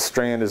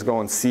strand is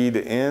going C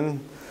to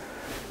N.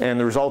 And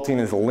the resulting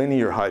is a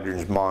linear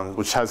hydrogen bond,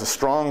 which has a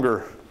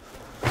stronger,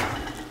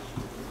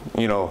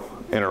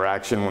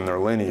 interaction when they're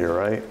linear,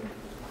 right?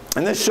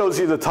 And this shows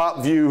you the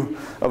top view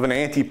of an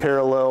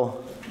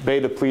anti-parallel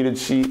beta pleated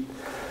sheet.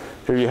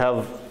 Here you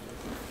have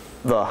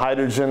the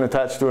hydrogen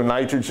attached to a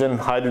nitrogen,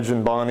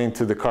 hydrogen bonding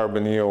to the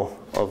carbonyl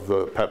of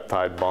the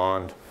peptide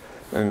bond,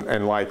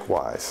 and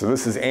likewise. So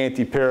this is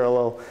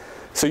anti-parallel.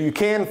 So you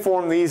can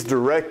form these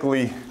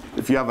directly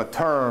if you have a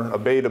turn, a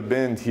beta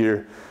bend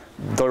here,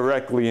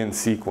 directly in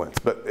sequence,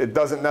 but it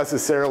doesn't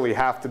necessarily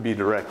have to be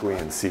directly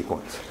in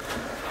sequence.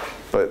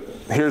 But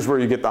here's where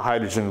you get the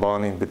hydrogen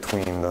bonding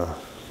between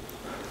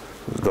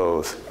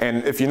those.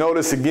 And if you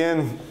notice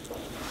again,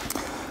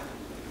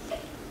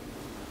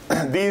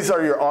 these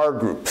are your R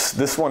groups.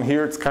 This one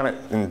here, it's kind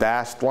of in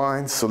dashed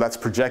lines, so that's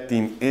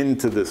projecting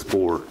into this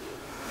board.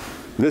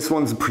 This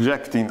one's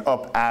projecting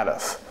up at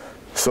us.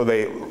 So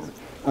they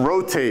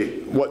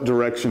rotate what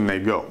direction they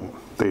go.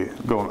 They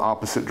go in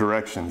opposite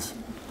directions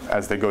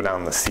as they go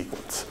down the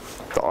sequence,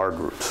 the R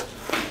groups.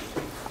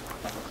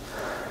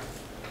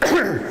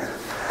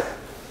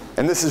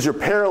 And this is your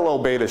parallel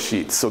beta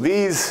sheets. So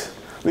these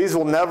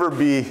will never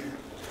be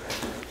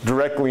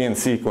directly in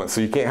sequence.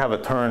 So you can't have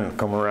a turn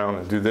come around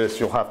and do this.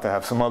 You'll have to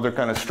have some other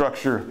kind of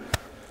structure,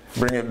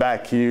 bring it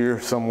back here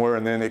somewhere,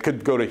 and then it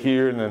could go to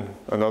here, and then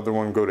another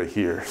one go to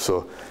here.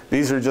 So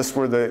these are just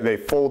where they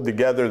fold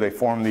together, they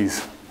form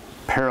these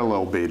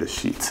parallel beta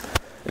sheets.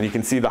 And you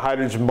can see the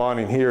hydrogen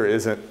bonding here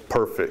isn't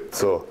perfect.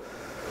 So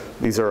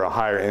these are a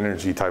higher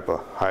energy type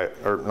of,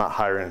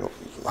 higher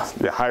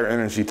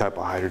energy type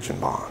of hydrogen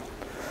bond.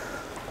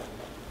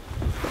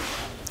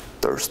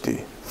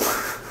 Thirsty.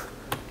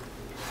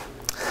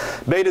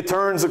 Beta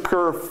turns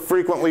occur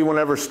frequently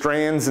whenever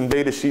strands and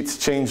beta sheets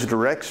change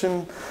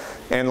direction.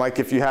 And like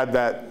if you had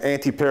that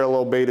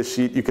anti-parallel beta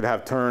sheet, you could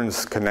have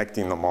turns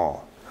connecting them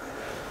all.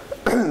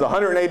 The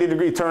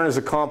 180-degree turn is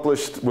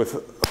accomplished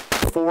with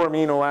 4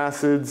 amino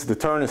acids. The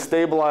turn is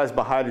stabilized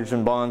by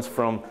hydrogen bonds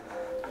from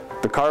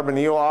the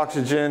carbonyl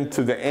oxygen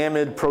to the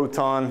amide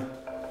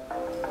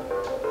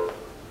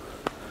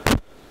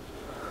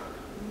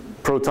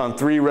proton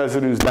 3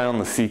 residues down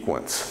the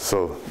sequence.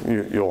 So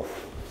you'll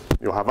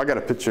have, I got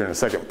a picture in a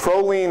second.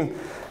 Proline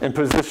in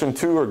position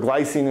 2 or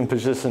glycine in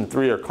position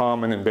 3 are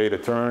common in beta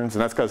turns,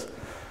 and that's because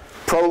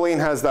proline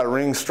has that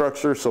ring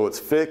structure, so it's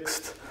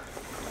fixed,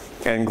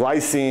 and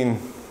glycine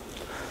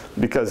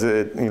because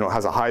it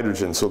has a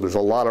hydrogen, so there's a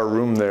lot of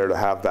room there to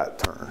have that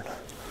turn.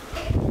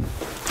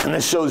 And And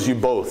this shows you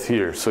both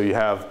here. So you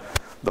have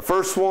the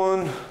first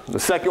one, the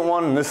second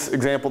one. In this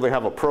example, they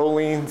have a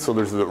proline, so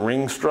there's the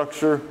ring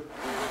structure.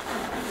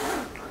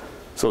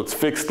 So it's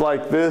fixed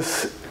like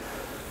this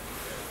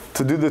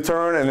to do the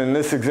turn, and in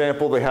this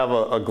example, they have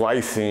a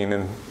glycine,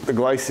 and the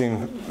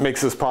glycine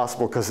makes this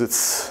possible because its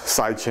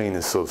side chain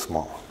is so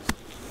small.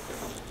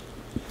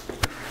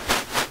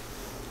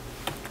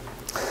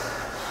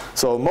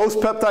 So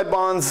most peptide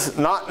bonds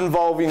not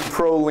involving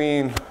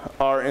proline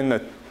are in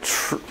the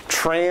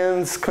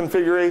trans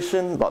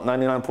configuration. About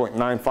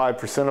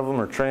 99.95% of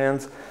them are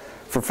trans.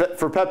 For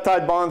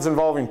peptide bonds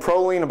involving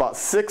proline, about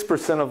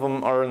 6% of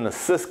them are in the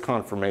cis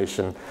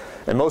conformation,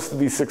 and most of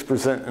these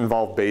 6%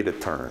 involve beta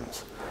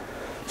turns.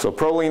 So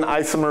proline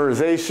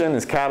isomerization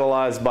is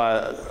catalyzed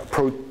by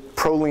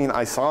proline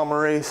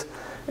isomerase,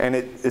 and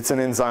it's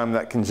an enzyme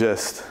that can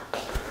just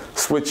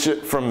switch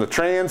it from the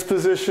trans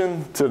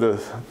position to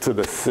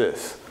the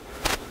cis.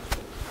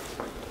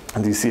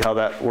 And do you see how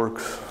that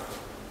works?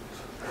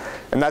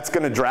 And that's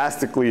going to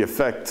drastically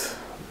affect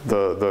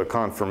the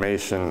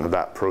conformation of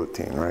that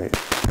protein, right?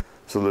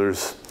 So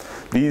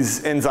these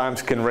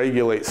enzymes can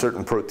regulate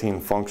certain protein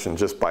function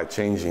just by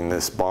changing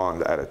this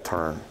bond at a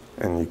turn.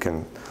 And you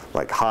can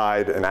like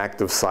hide an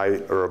active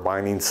site or a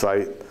binding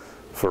site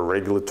for a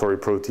regulatory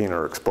protein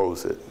or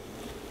expose it.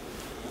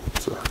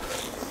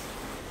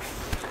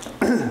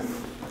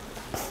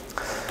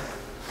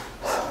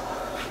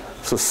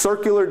 So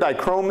circular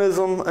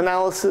dichromism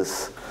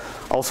analysis,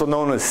 also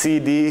known as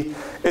CD,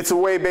 it's a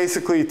way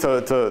basically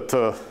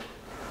to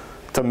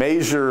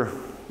measure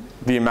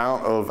the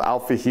amount of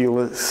alpha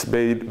helix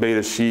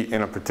beta sheet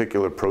in a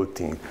particular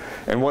protein.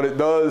 And what it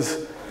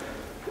does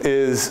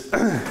is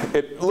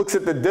it looks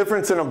at the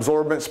difference in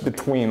absorbance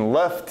between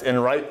left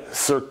and right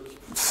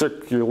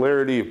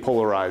circularity of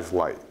polarized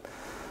light.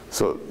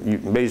 So you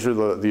measure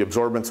the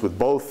absorbance with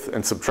both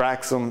and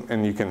subtracts them,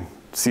 and you can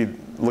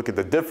look at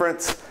the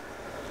difference.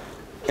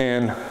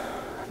 And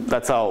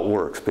that's how it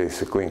works,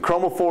 basically. And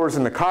chromophores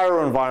in the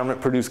chiral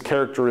environment produce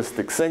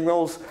characteristic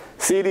signals.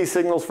 CD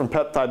signals from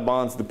peptide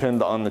bonds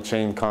depend on the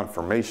chain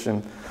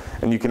conformation.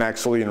 And you can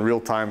actually, in real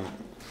time,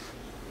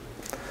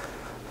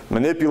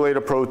 manipulate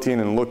a protein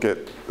and look at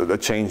the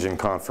change in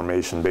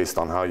conformation based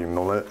on how you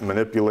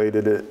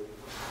manipulated it.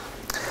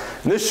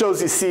 And this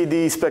shows you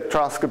CD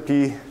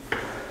spectroscopy.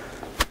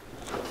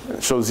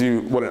 It shows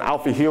you what an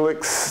alpha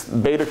helix,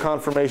 beta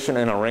conformation,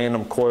 and a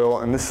random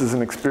coil. And this is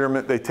an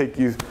experiment. They take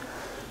you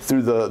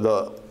through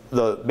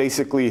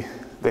basically,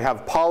 they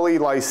have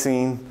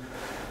polylysine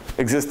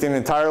existing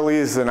entirely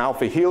as an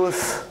alpha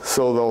helix.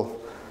 So they'll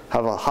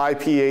have a high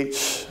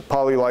pH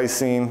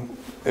polylysine.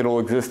 It'll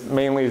exist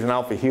mainly as an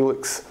alpha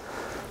helix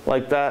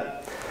like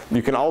that.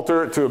 You can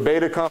alter it to a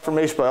beta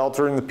conformation by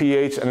altering the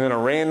pH, and then a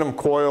random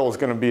coil is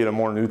going to be at a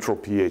more neutral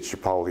pH,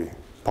 your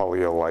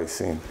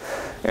polylysine.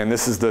 And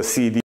this is the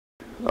CD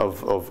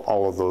of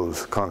all of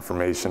those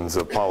conformations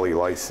of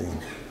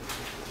polylysine.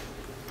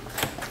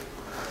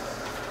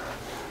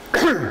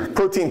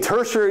 Protein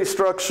tertiary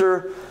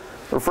structure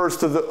refers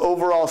to the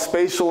overall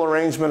spatial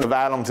arrangement of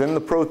atoms in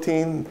the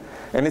protein,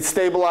 and it's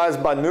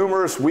stabilized by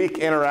numerous weak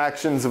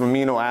interactions of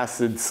amino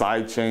acid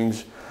side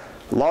chains.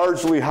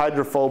 Largely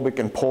hydrophobic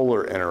and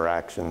polar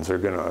interactions are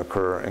going to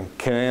occur and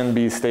can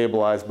be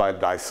stabilized by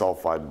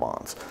disulfide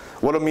bonds.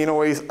 What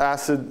amino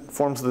acid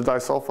forms the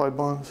disulfide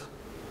bonds?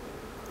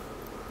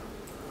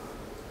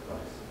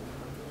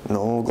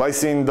 No,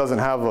 glycine doesn't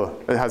have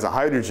it has a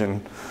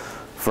hydrogen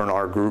for an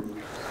R group.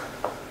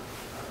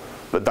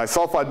 But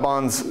disulfide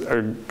bonds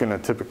are going to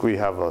typically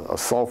have a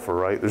sulfur,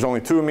 right? There's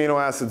only 2 amino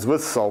acids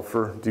with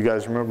sulfur. Do you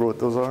guys remember what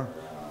those are?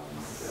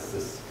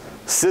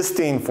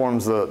 Cysteine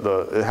forms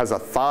it has a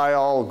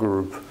thiol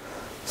group,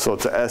 so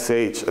it's a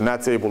SH, and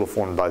that's able to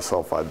form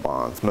disulfide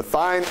bonds.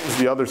 Methionine is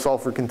the other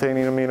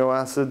sulfur-containing amino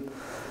acid.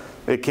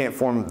 It can't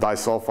form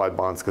disulfide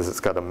bonds because it's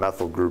got a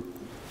methyl group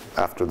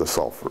after the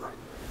sulfur,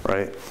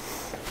 right?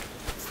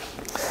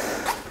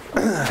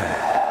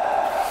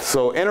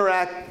 So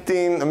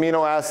interacting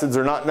amino acids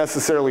are not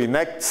necessarily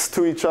next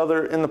to each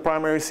other in the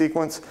primary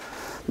sequence.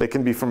 They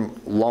can be from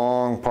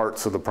long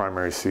parts of the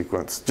primary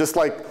sequence. Just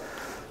like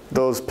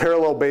those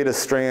parallel beta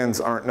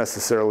strands aren't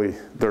necessarily,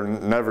 they're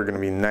never going to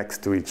be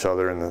next to each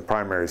other in the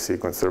primary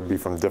sequence. They'll be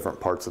from different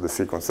parts of the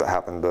sequence that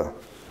happen to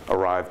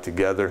arrive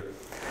together.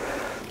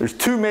 There's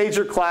 2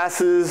 major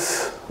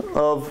classes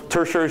of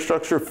tertiary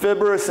structure,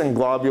 fibrous and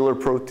globular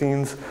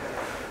proteins.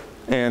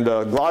 And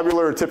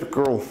globular are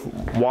typical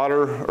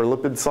water or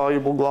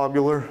lipid-soluble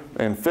globular,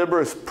 and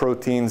fibrous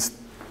proteins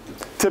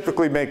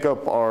typically make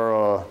up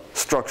our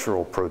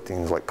structural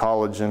proteins like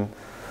collagen,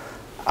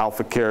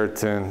 alpha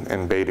keratin,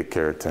 and beta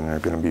keratin are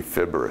going to be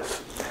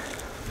fibrous.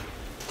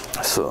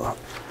 So,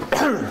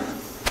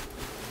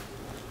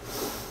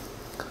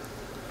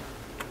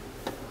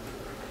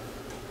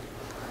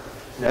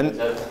 and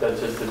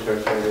that's just the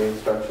tertiary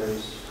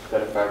structures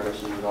that are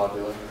fibrous and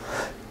globular?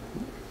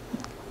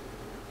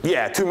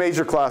 Yeah, 2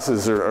 major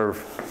classes are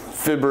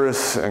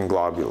fibrous and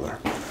globular.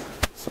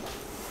 So.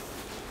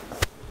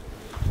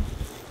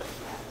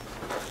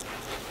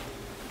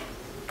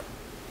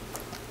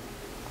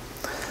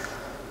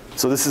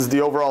 So this is the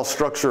overall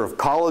structure of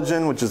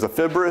collagen, which is a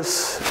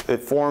fibrous.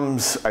 It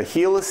forms a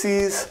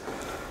helices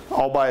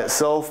all by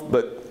itself,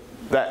 but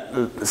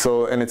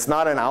and it's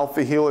not an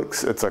alpha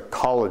helix, it's a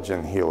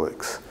collagen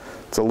helix.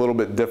 It's a little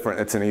bit different.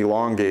 It's an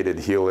elongated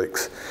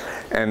helix.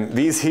 And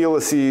these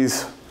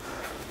helices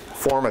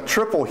form a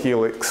triple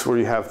helix where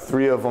you have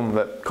 3 of them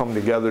that come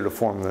together to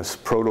form this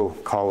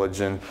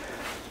protocollagen,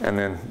 and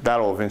then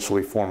that'll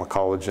eventually form a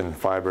collagen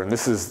fiber. And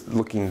this is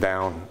looking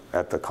down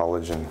at the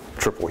collagen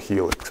triple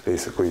helix,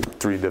 basically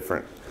 3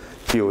 different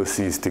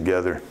helices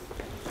together.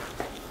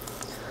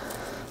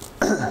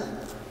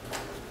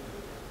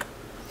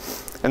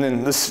 And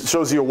then this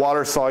shows you a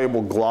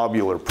water-soluble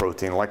globular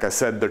protein. Like I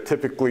said, they're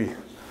typically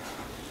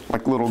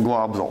like little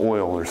globs of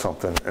oil or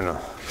something in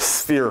a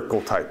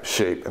spherical type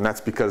shape. And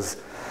that's because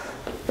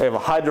they have a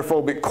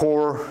hydrophobic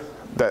core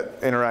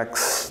that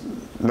interacts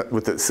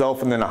with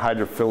itself, and then a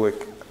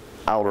hydrophilic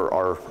outer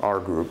R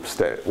groups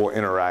that will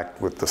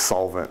interact with the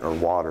solvent or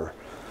water.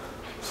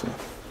 So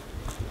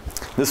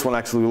this one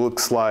actually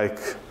looks like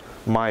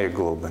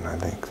myoglobin, I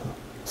think.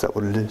 Is that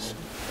what it is?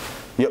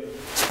 Yep,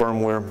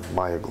 sperm-ware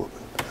myoglobin.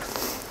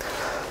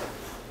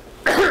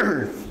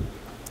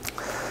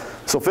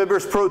 So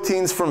fibrous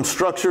proteins from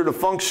structure to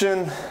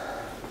function.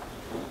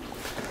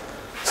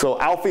 So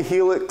alpha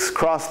helix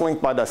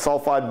cross-linked by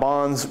disulfide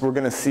bonds, we're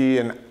going to see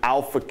an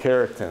alpha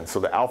keratin.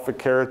 So the alpha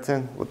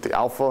keratin with the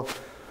alpha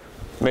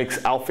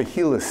makes alpha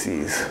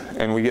helices,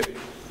 and we get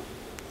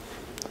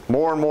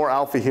more and more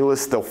alpha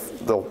helices.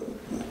 They'll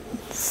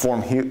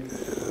form,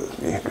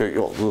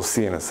 we'll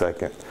see in a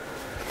second.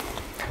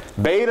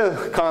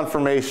 Beta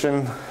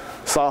conformation,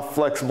 soft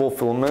flexible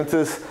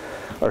filamentous,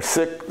 or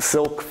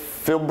silk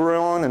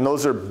fibrillin, and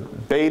those are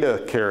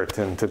beta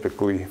keratin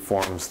typically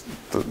forms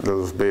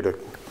those beta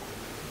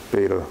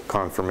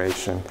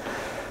conformation.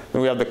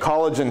 Then we have the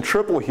collagen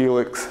triple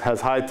helix,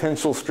 has high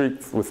tensile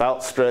strength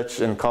without stretch,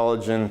 and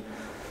collagen,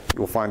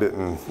 you'll find it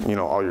in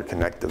all your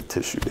connective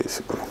tissue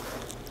basically.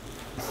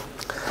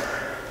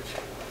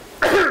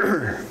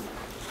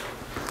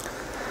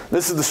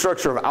 This is the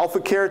structure of alpha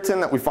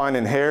keratin that we find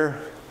in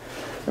hair.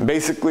 And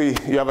basically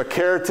you have a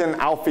keratin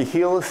alpha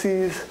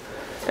helices,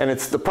 and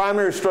it's the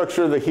primary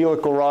structure of the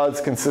helical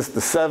rods consists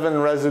of 7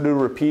 residue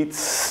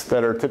repeats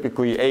that are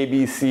typically A,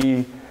 B,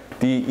 C,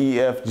 D, E,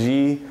 F,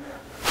 G,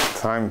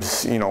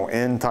 times,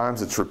 N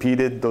times it's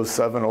repeated, those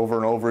 7 over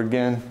and over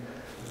again.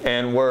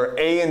 And where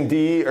A and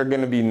D are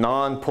going to be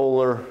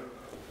non-polar,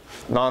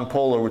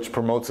 which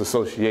promotes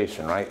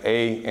association, right?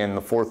 A and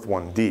the 4th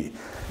one, D.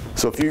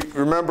 So if you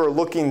remember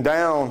looking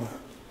down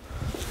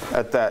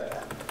at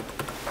that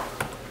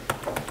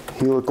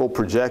helical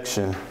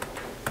projection,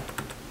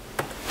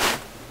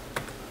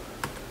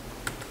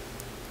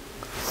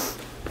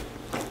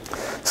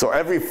 so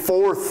every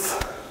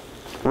 4th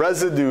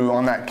residue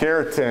on that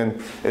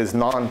keratin is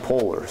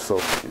non-polar. So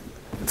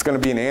it's going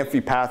to be an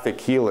amphipathic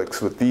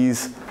helix with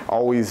these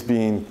always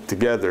being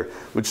together,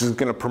 which is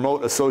going to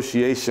promote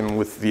association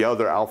with the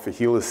other alpha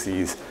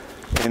helices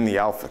in the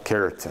alpha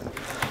keratin,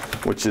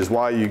 which is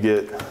why you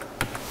get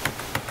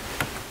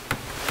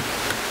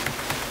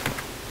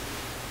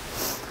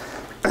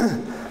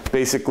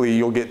basically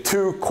you'll get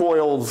 2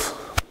 coils,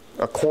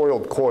 a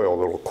coiled coil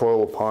that will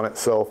coil upon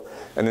itself,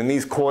 and then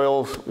these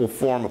coils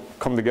will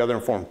come together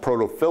and form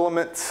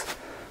protofilaments,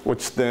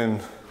 which then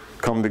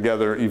come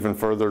together even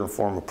further and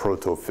form a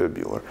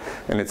protofibula.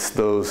 And it's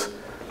those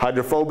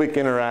hydrophobic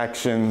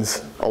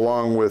interactions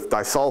along with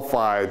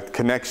disulfide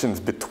connections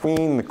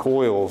between the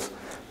coils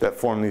that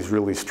form these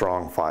really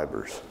strong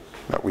fibers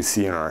that we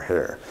see in our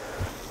hair.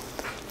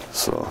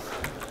 So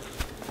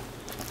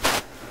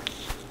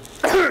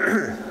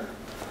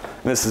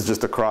this is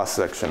just a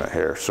cross-section of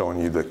hair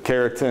showing you the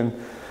keratin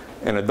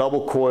in a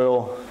double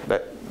coil,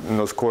 and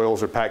those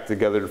coils are packed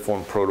together to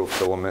form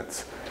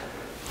protofilaments.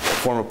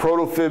 Form a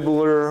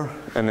protofibular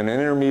and an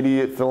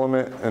intermediate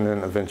filament, and then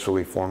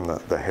eventually form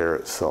the hair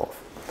itself.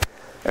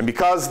 And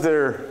because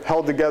they're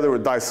held together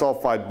with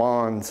disulfide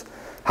bonds,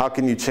 how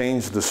can you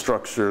change the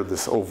structure of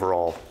this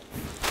overall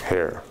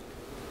hair?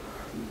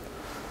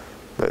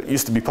 That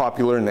used to be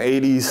popular in the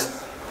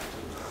 80s.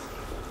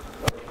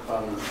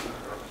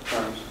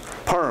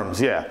 Perms,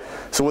 yeah.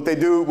 So what they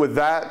do with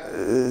that,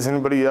 has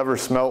anybody ever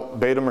smelt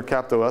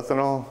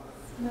beta-mercaptoethanol?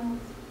 No.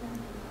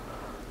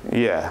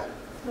 Yeah.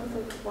 Smells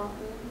like water.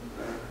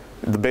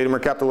 The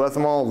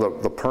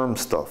beta-mercaptoethanol, the perm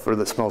stuff, or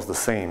that smells the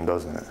same,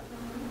 doesn't it?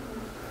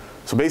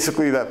 So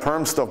basically that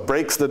perm stuff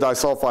breaks the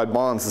disulfide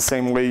bonds the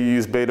same way you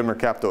use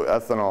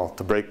beta-mercaptoethanol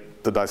to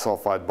break the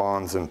disulfide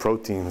bonds in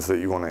proteins that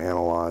you want to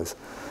analyze.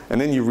 And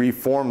then you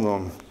reform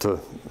them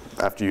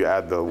after you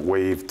add the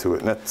wave to it.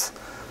 And that's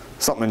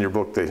something in your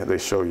book, they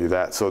show you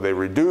that. So they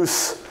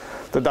reduce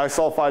the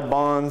disulfide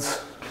bonds,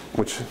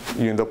 which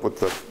you end up with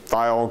the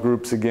thiol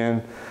groups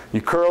again.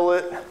 You curl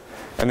it,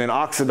 and then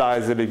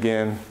oxidize it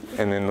again,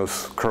 and then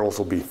those curls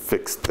will be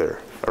fixed there,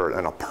 or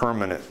in a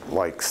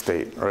permanent-like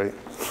state, right?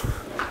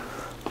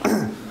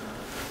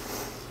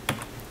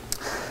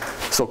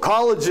 So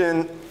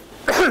collagen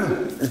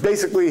is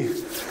basically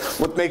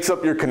what makes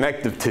up your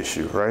connective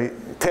tissue, right?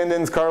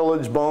 tendons,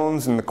 cartilage,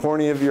 bones, and the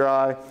cornea of your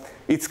eye.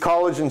 Each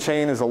collagen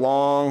chain is a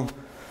long,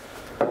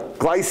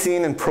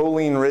 glycine and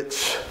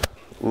proline-rich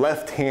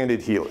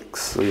left-handed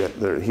helix. So you got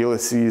the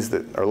helices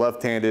that are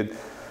left-handed,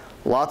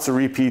 lots of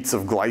repeats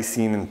of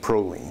glycine and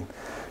proline.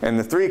 And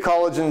the 3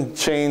 collagen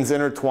chains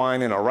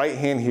intertwine in a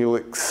right-hand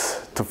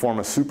helix to form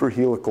a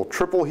superhelical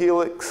triple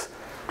helix.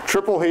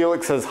 Triple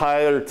helix has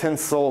higher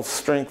tensile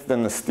strength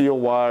than the steel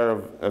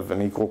wire of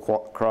an equal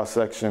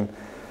cross-section.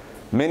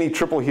 Many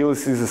triple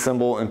helices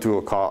assemble into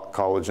a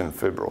collagen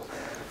fibril.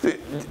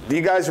 Do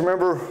you guys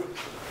remember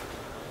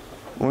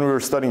when we were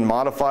studying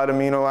modified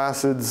amino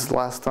acids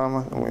last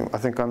time? I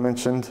think I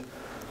mentioned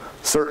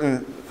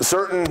certain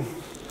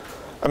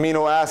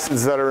amino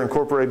acids that are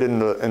incorporated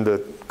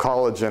into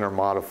collagen are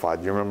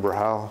modified. Do you remember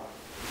how?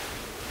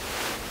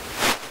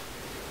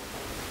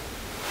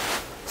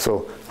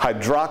 So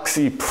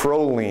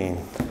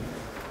hydroxyproline.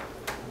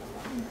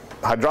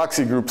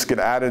 Hydroxy groups get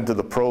added to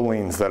the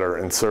prolines that are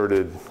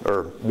inserted,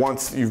 or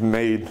once you've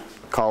made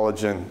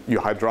collagen, you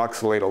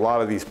hydroxylate a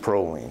lot of these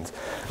prolines.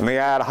 And they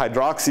add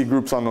hydroxy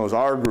groups on those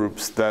R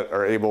groups that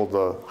are able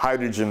to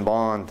hydrogen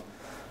bond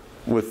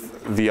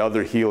with the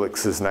other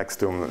helixes next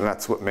to them, and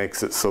that's what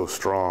makes it so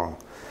strong,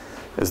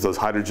 is those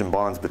hydrogen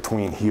bonds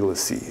between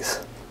helices.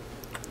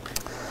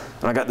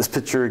 And I got this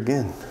picture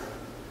again.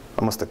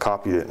 I must have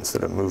copied it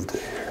instead of moved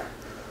it here.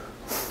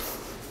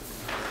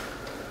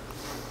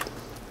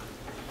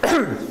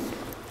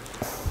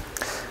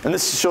 And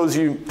this shows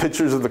you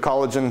pictures of the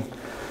collagen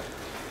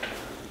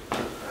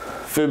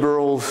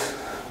fibrils.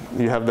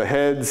 You have the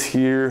heads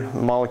here,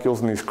 the molecules,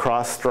 and these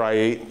cross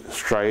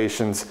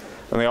striations,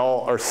 and they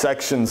all are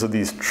sections of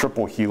these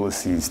triple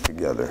helices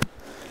together.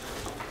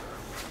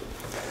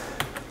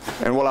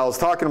 And what I was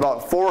talking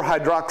about,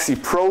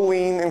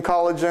 4-hydroxyproline in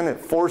collagen, it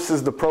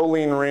forces the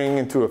proline ring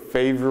into a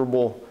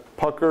favorable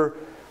pucker,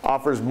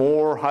 offers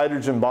more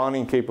hydrogen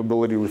bonding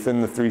capability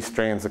within the 3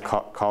 strands of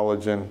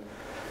collagen,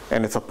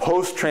 and it's a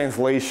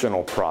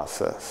post-translational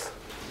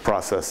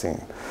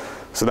processing.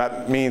 So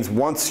that means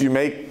once you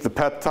make the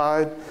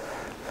peptide,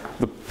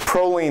 the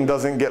proline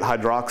doesn't get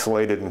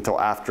hydroxylated until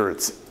after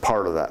it's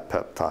part of that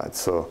peptide.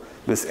 So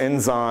this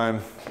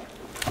enzyme,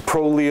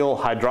 prolyl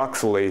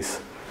hydroxylase,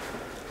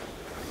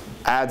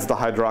 adds the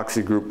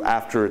hydroxy group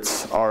after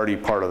it's already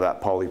part of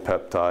that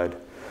polypeptide.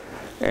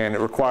 And it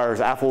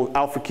requires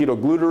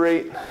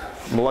alpha-ketoglutarate,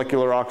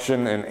 molecular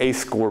oxygen, and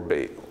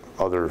ascorbate,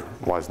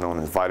 otherwise known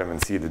as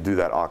vitamin C, to do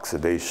that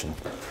oxidation.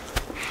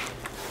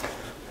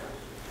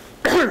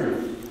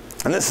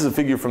 And this is a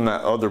figure from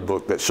that other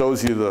book that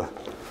shows you the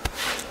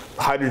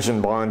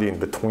hydrogen bonding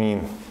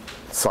between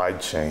side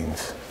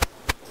chains.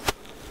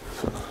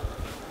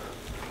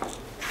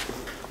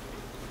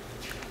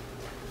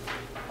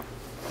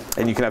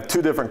 And you can have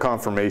 2 different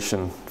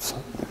conformations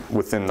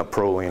within the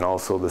proline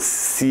also, the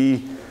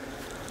C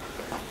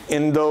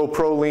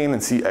endoproline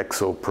and C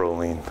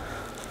exoproline.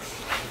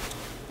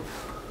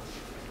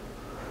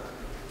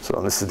 So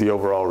this is the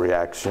overall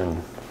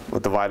reaction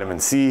with the vitamin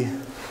C.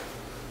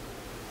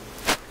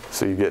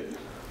 So you get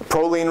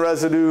proline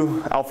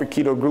residue,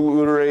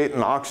 alpha-ketoglutarate,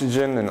 and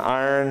oxygen and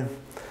iron.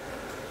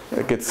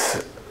 It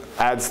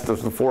adds the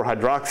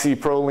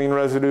 4-hydroxyproline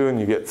residue, and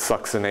you get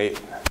succinate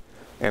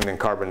and then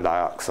carbon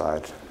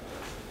dioxide.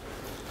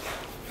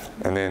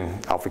 And then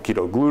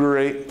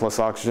alpha-ketoglutarate plus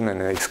oxygen and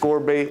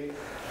ascorbate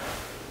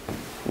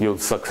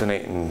yields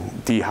succinate and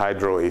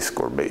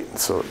dehydroascorbate.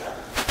 So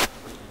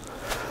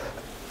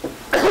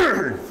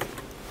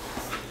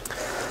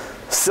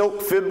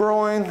silk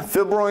fibroin.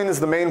 Fibroin is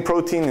the main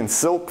protein in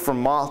silk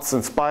from moths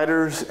and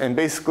spiders, and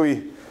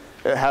basically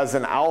it has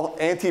an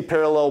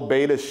anti-parallel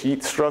beta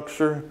sheet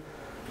structure.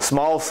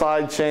 Small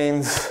side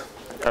chains,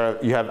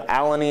 you have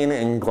alanine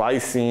and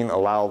glycine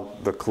allow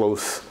the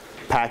close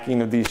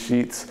packing of these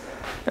sheets.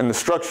 And the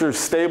structure is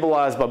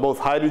stabilized by both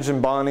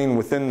hydrogen bonding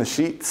within the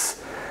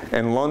sheets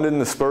and London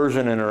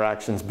dispersion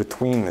interactions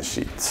between the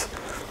sheets.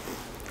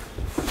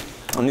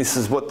 And this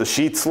is what the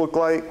sheets look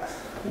like.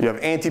 You have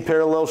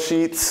anti-parallel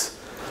sheets,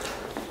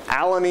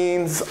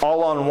 alanines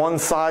all on one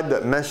side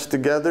that mesh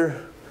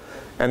together,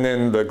 and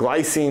then the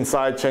glycine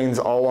side chains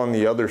all on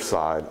the other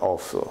side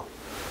also,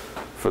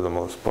 for the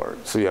most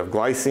part. So you have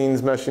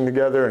glycines meshing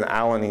together and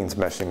alanines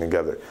meshing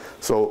together.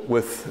 So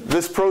with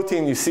this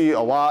protein, you see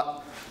a lot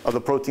of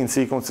the protein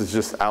sequence is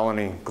just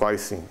alanine,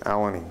 glycine,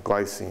 alanine,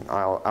 glycine,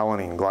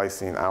 alanine,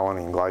 glycine,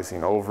 alanine,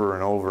 glycine, over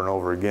and over and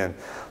over again.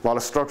 A lot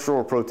of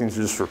structural proteins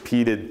are just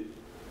repeated,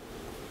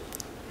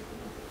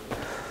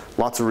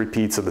 lots of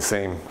repeats of the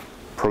same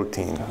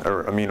protein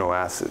or amino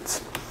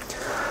acids.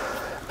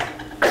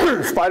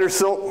 Spider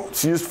silk,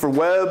 it's used for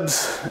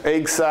webs,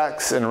 egg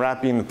sacs, and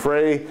wrapping the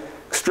prey.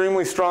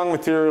 Extremely strong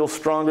material,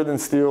 stronger than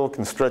steel,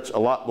 can stretch a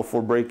lot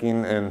before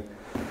breaking, and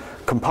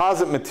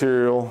composite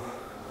material,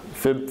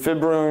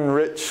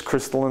 fibrin-rich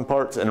crystalline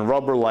parts, and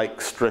rubber-like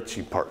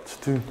stretchy parts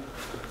too.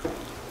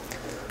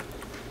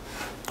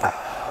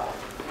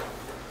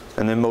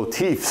 And then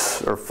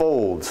motifs or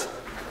folds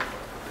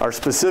are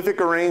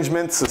specific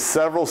arrangements of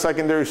several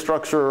secondary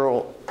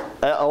structural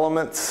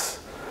elements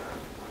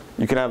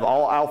You can have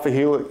all alpha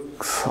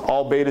helix,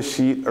 all beta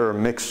sheet, or a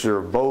mixture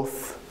of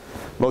both.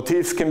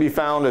 Motifs can be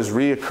found as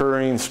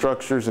reoccurring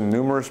structures in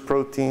numerous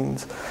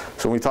proteins.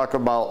 So when we talk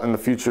about in the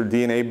future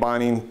DNA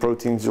binding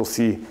proteins, you'll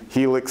see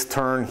helix,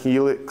 turn,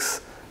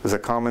 helix is a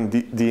common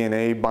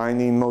DNA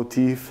binding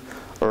motif.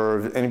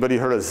 Or anybody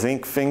heard of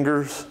zinc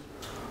fingers?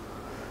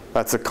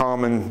 That's a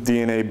common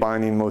DNA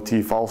binding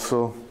motif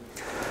also.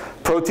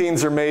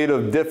 Proteins are made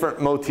of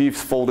different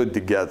motifs folded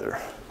together.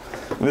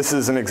 And this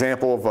is an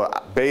example of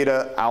a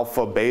beta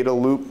alpha beta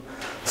loop.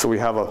 So we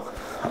have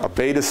a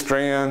beta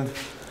strand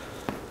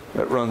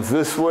that runs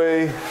this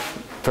way,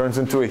 turns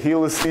into a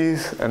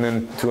helices, and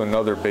then to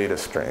another beta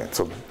strand.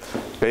 So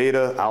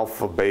beta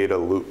alpha beta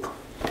loop.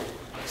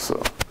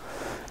 So,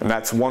 and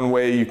that's one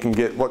way you can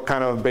get, what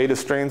kind of beta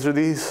strands are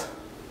these?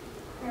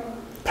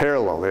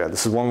 Parallel, yeah.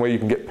 This is one way you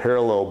can get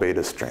parallel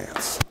beta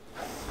strands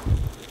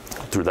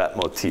through that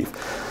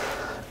motif.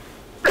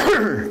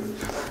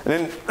 And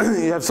then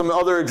you have some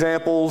other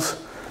examples,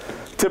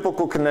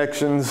 typical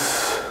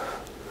connections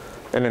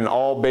in an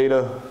all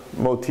beta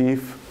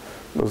motif.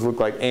 Those look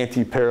like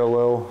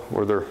anti-parallel,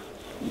 where they're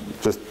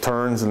just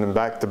turns and then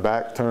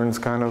back-to-back turns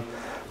kind of.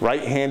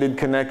 Right-handed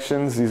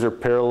connections, these are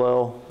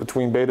parallel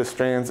between beta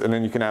strands, and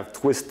then you can have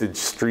twisted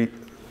streaks,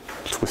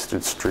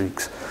 twisted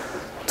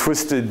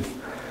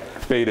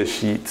beta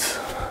sheets.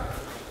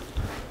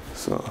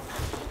 So.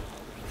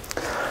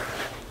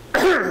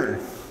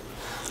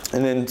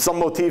 And then some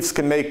motifs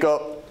can make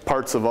up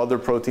parts of other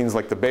proteins,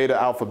 like the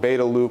beta alpha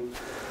beta loop.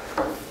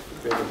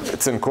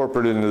 It's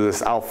incorporated into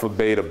this alpha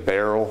beta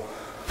barrel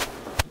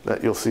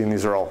that you'll see, and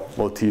these are all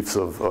motifs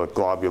of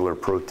globular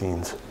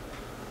proteins.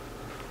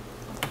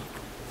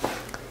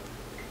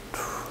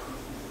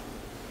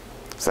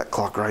 Is that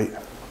clock right?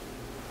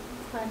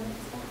 5 minutes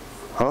fast.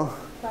 Huh?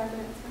 5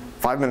 minutes fast.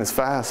 5 minutes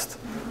fast?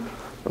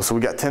 Mm-hmm. So we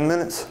got 10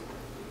 minutes?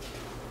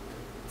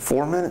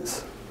 4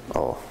 minutes?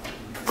 Oh.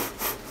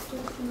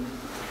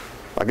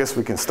 I guess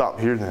we can stop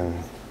here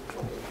then.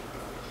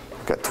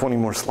 We've got 20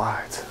 more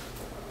slides.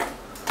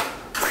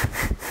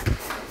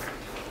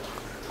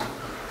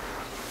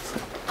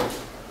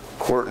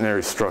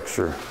 Quaternary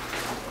structure.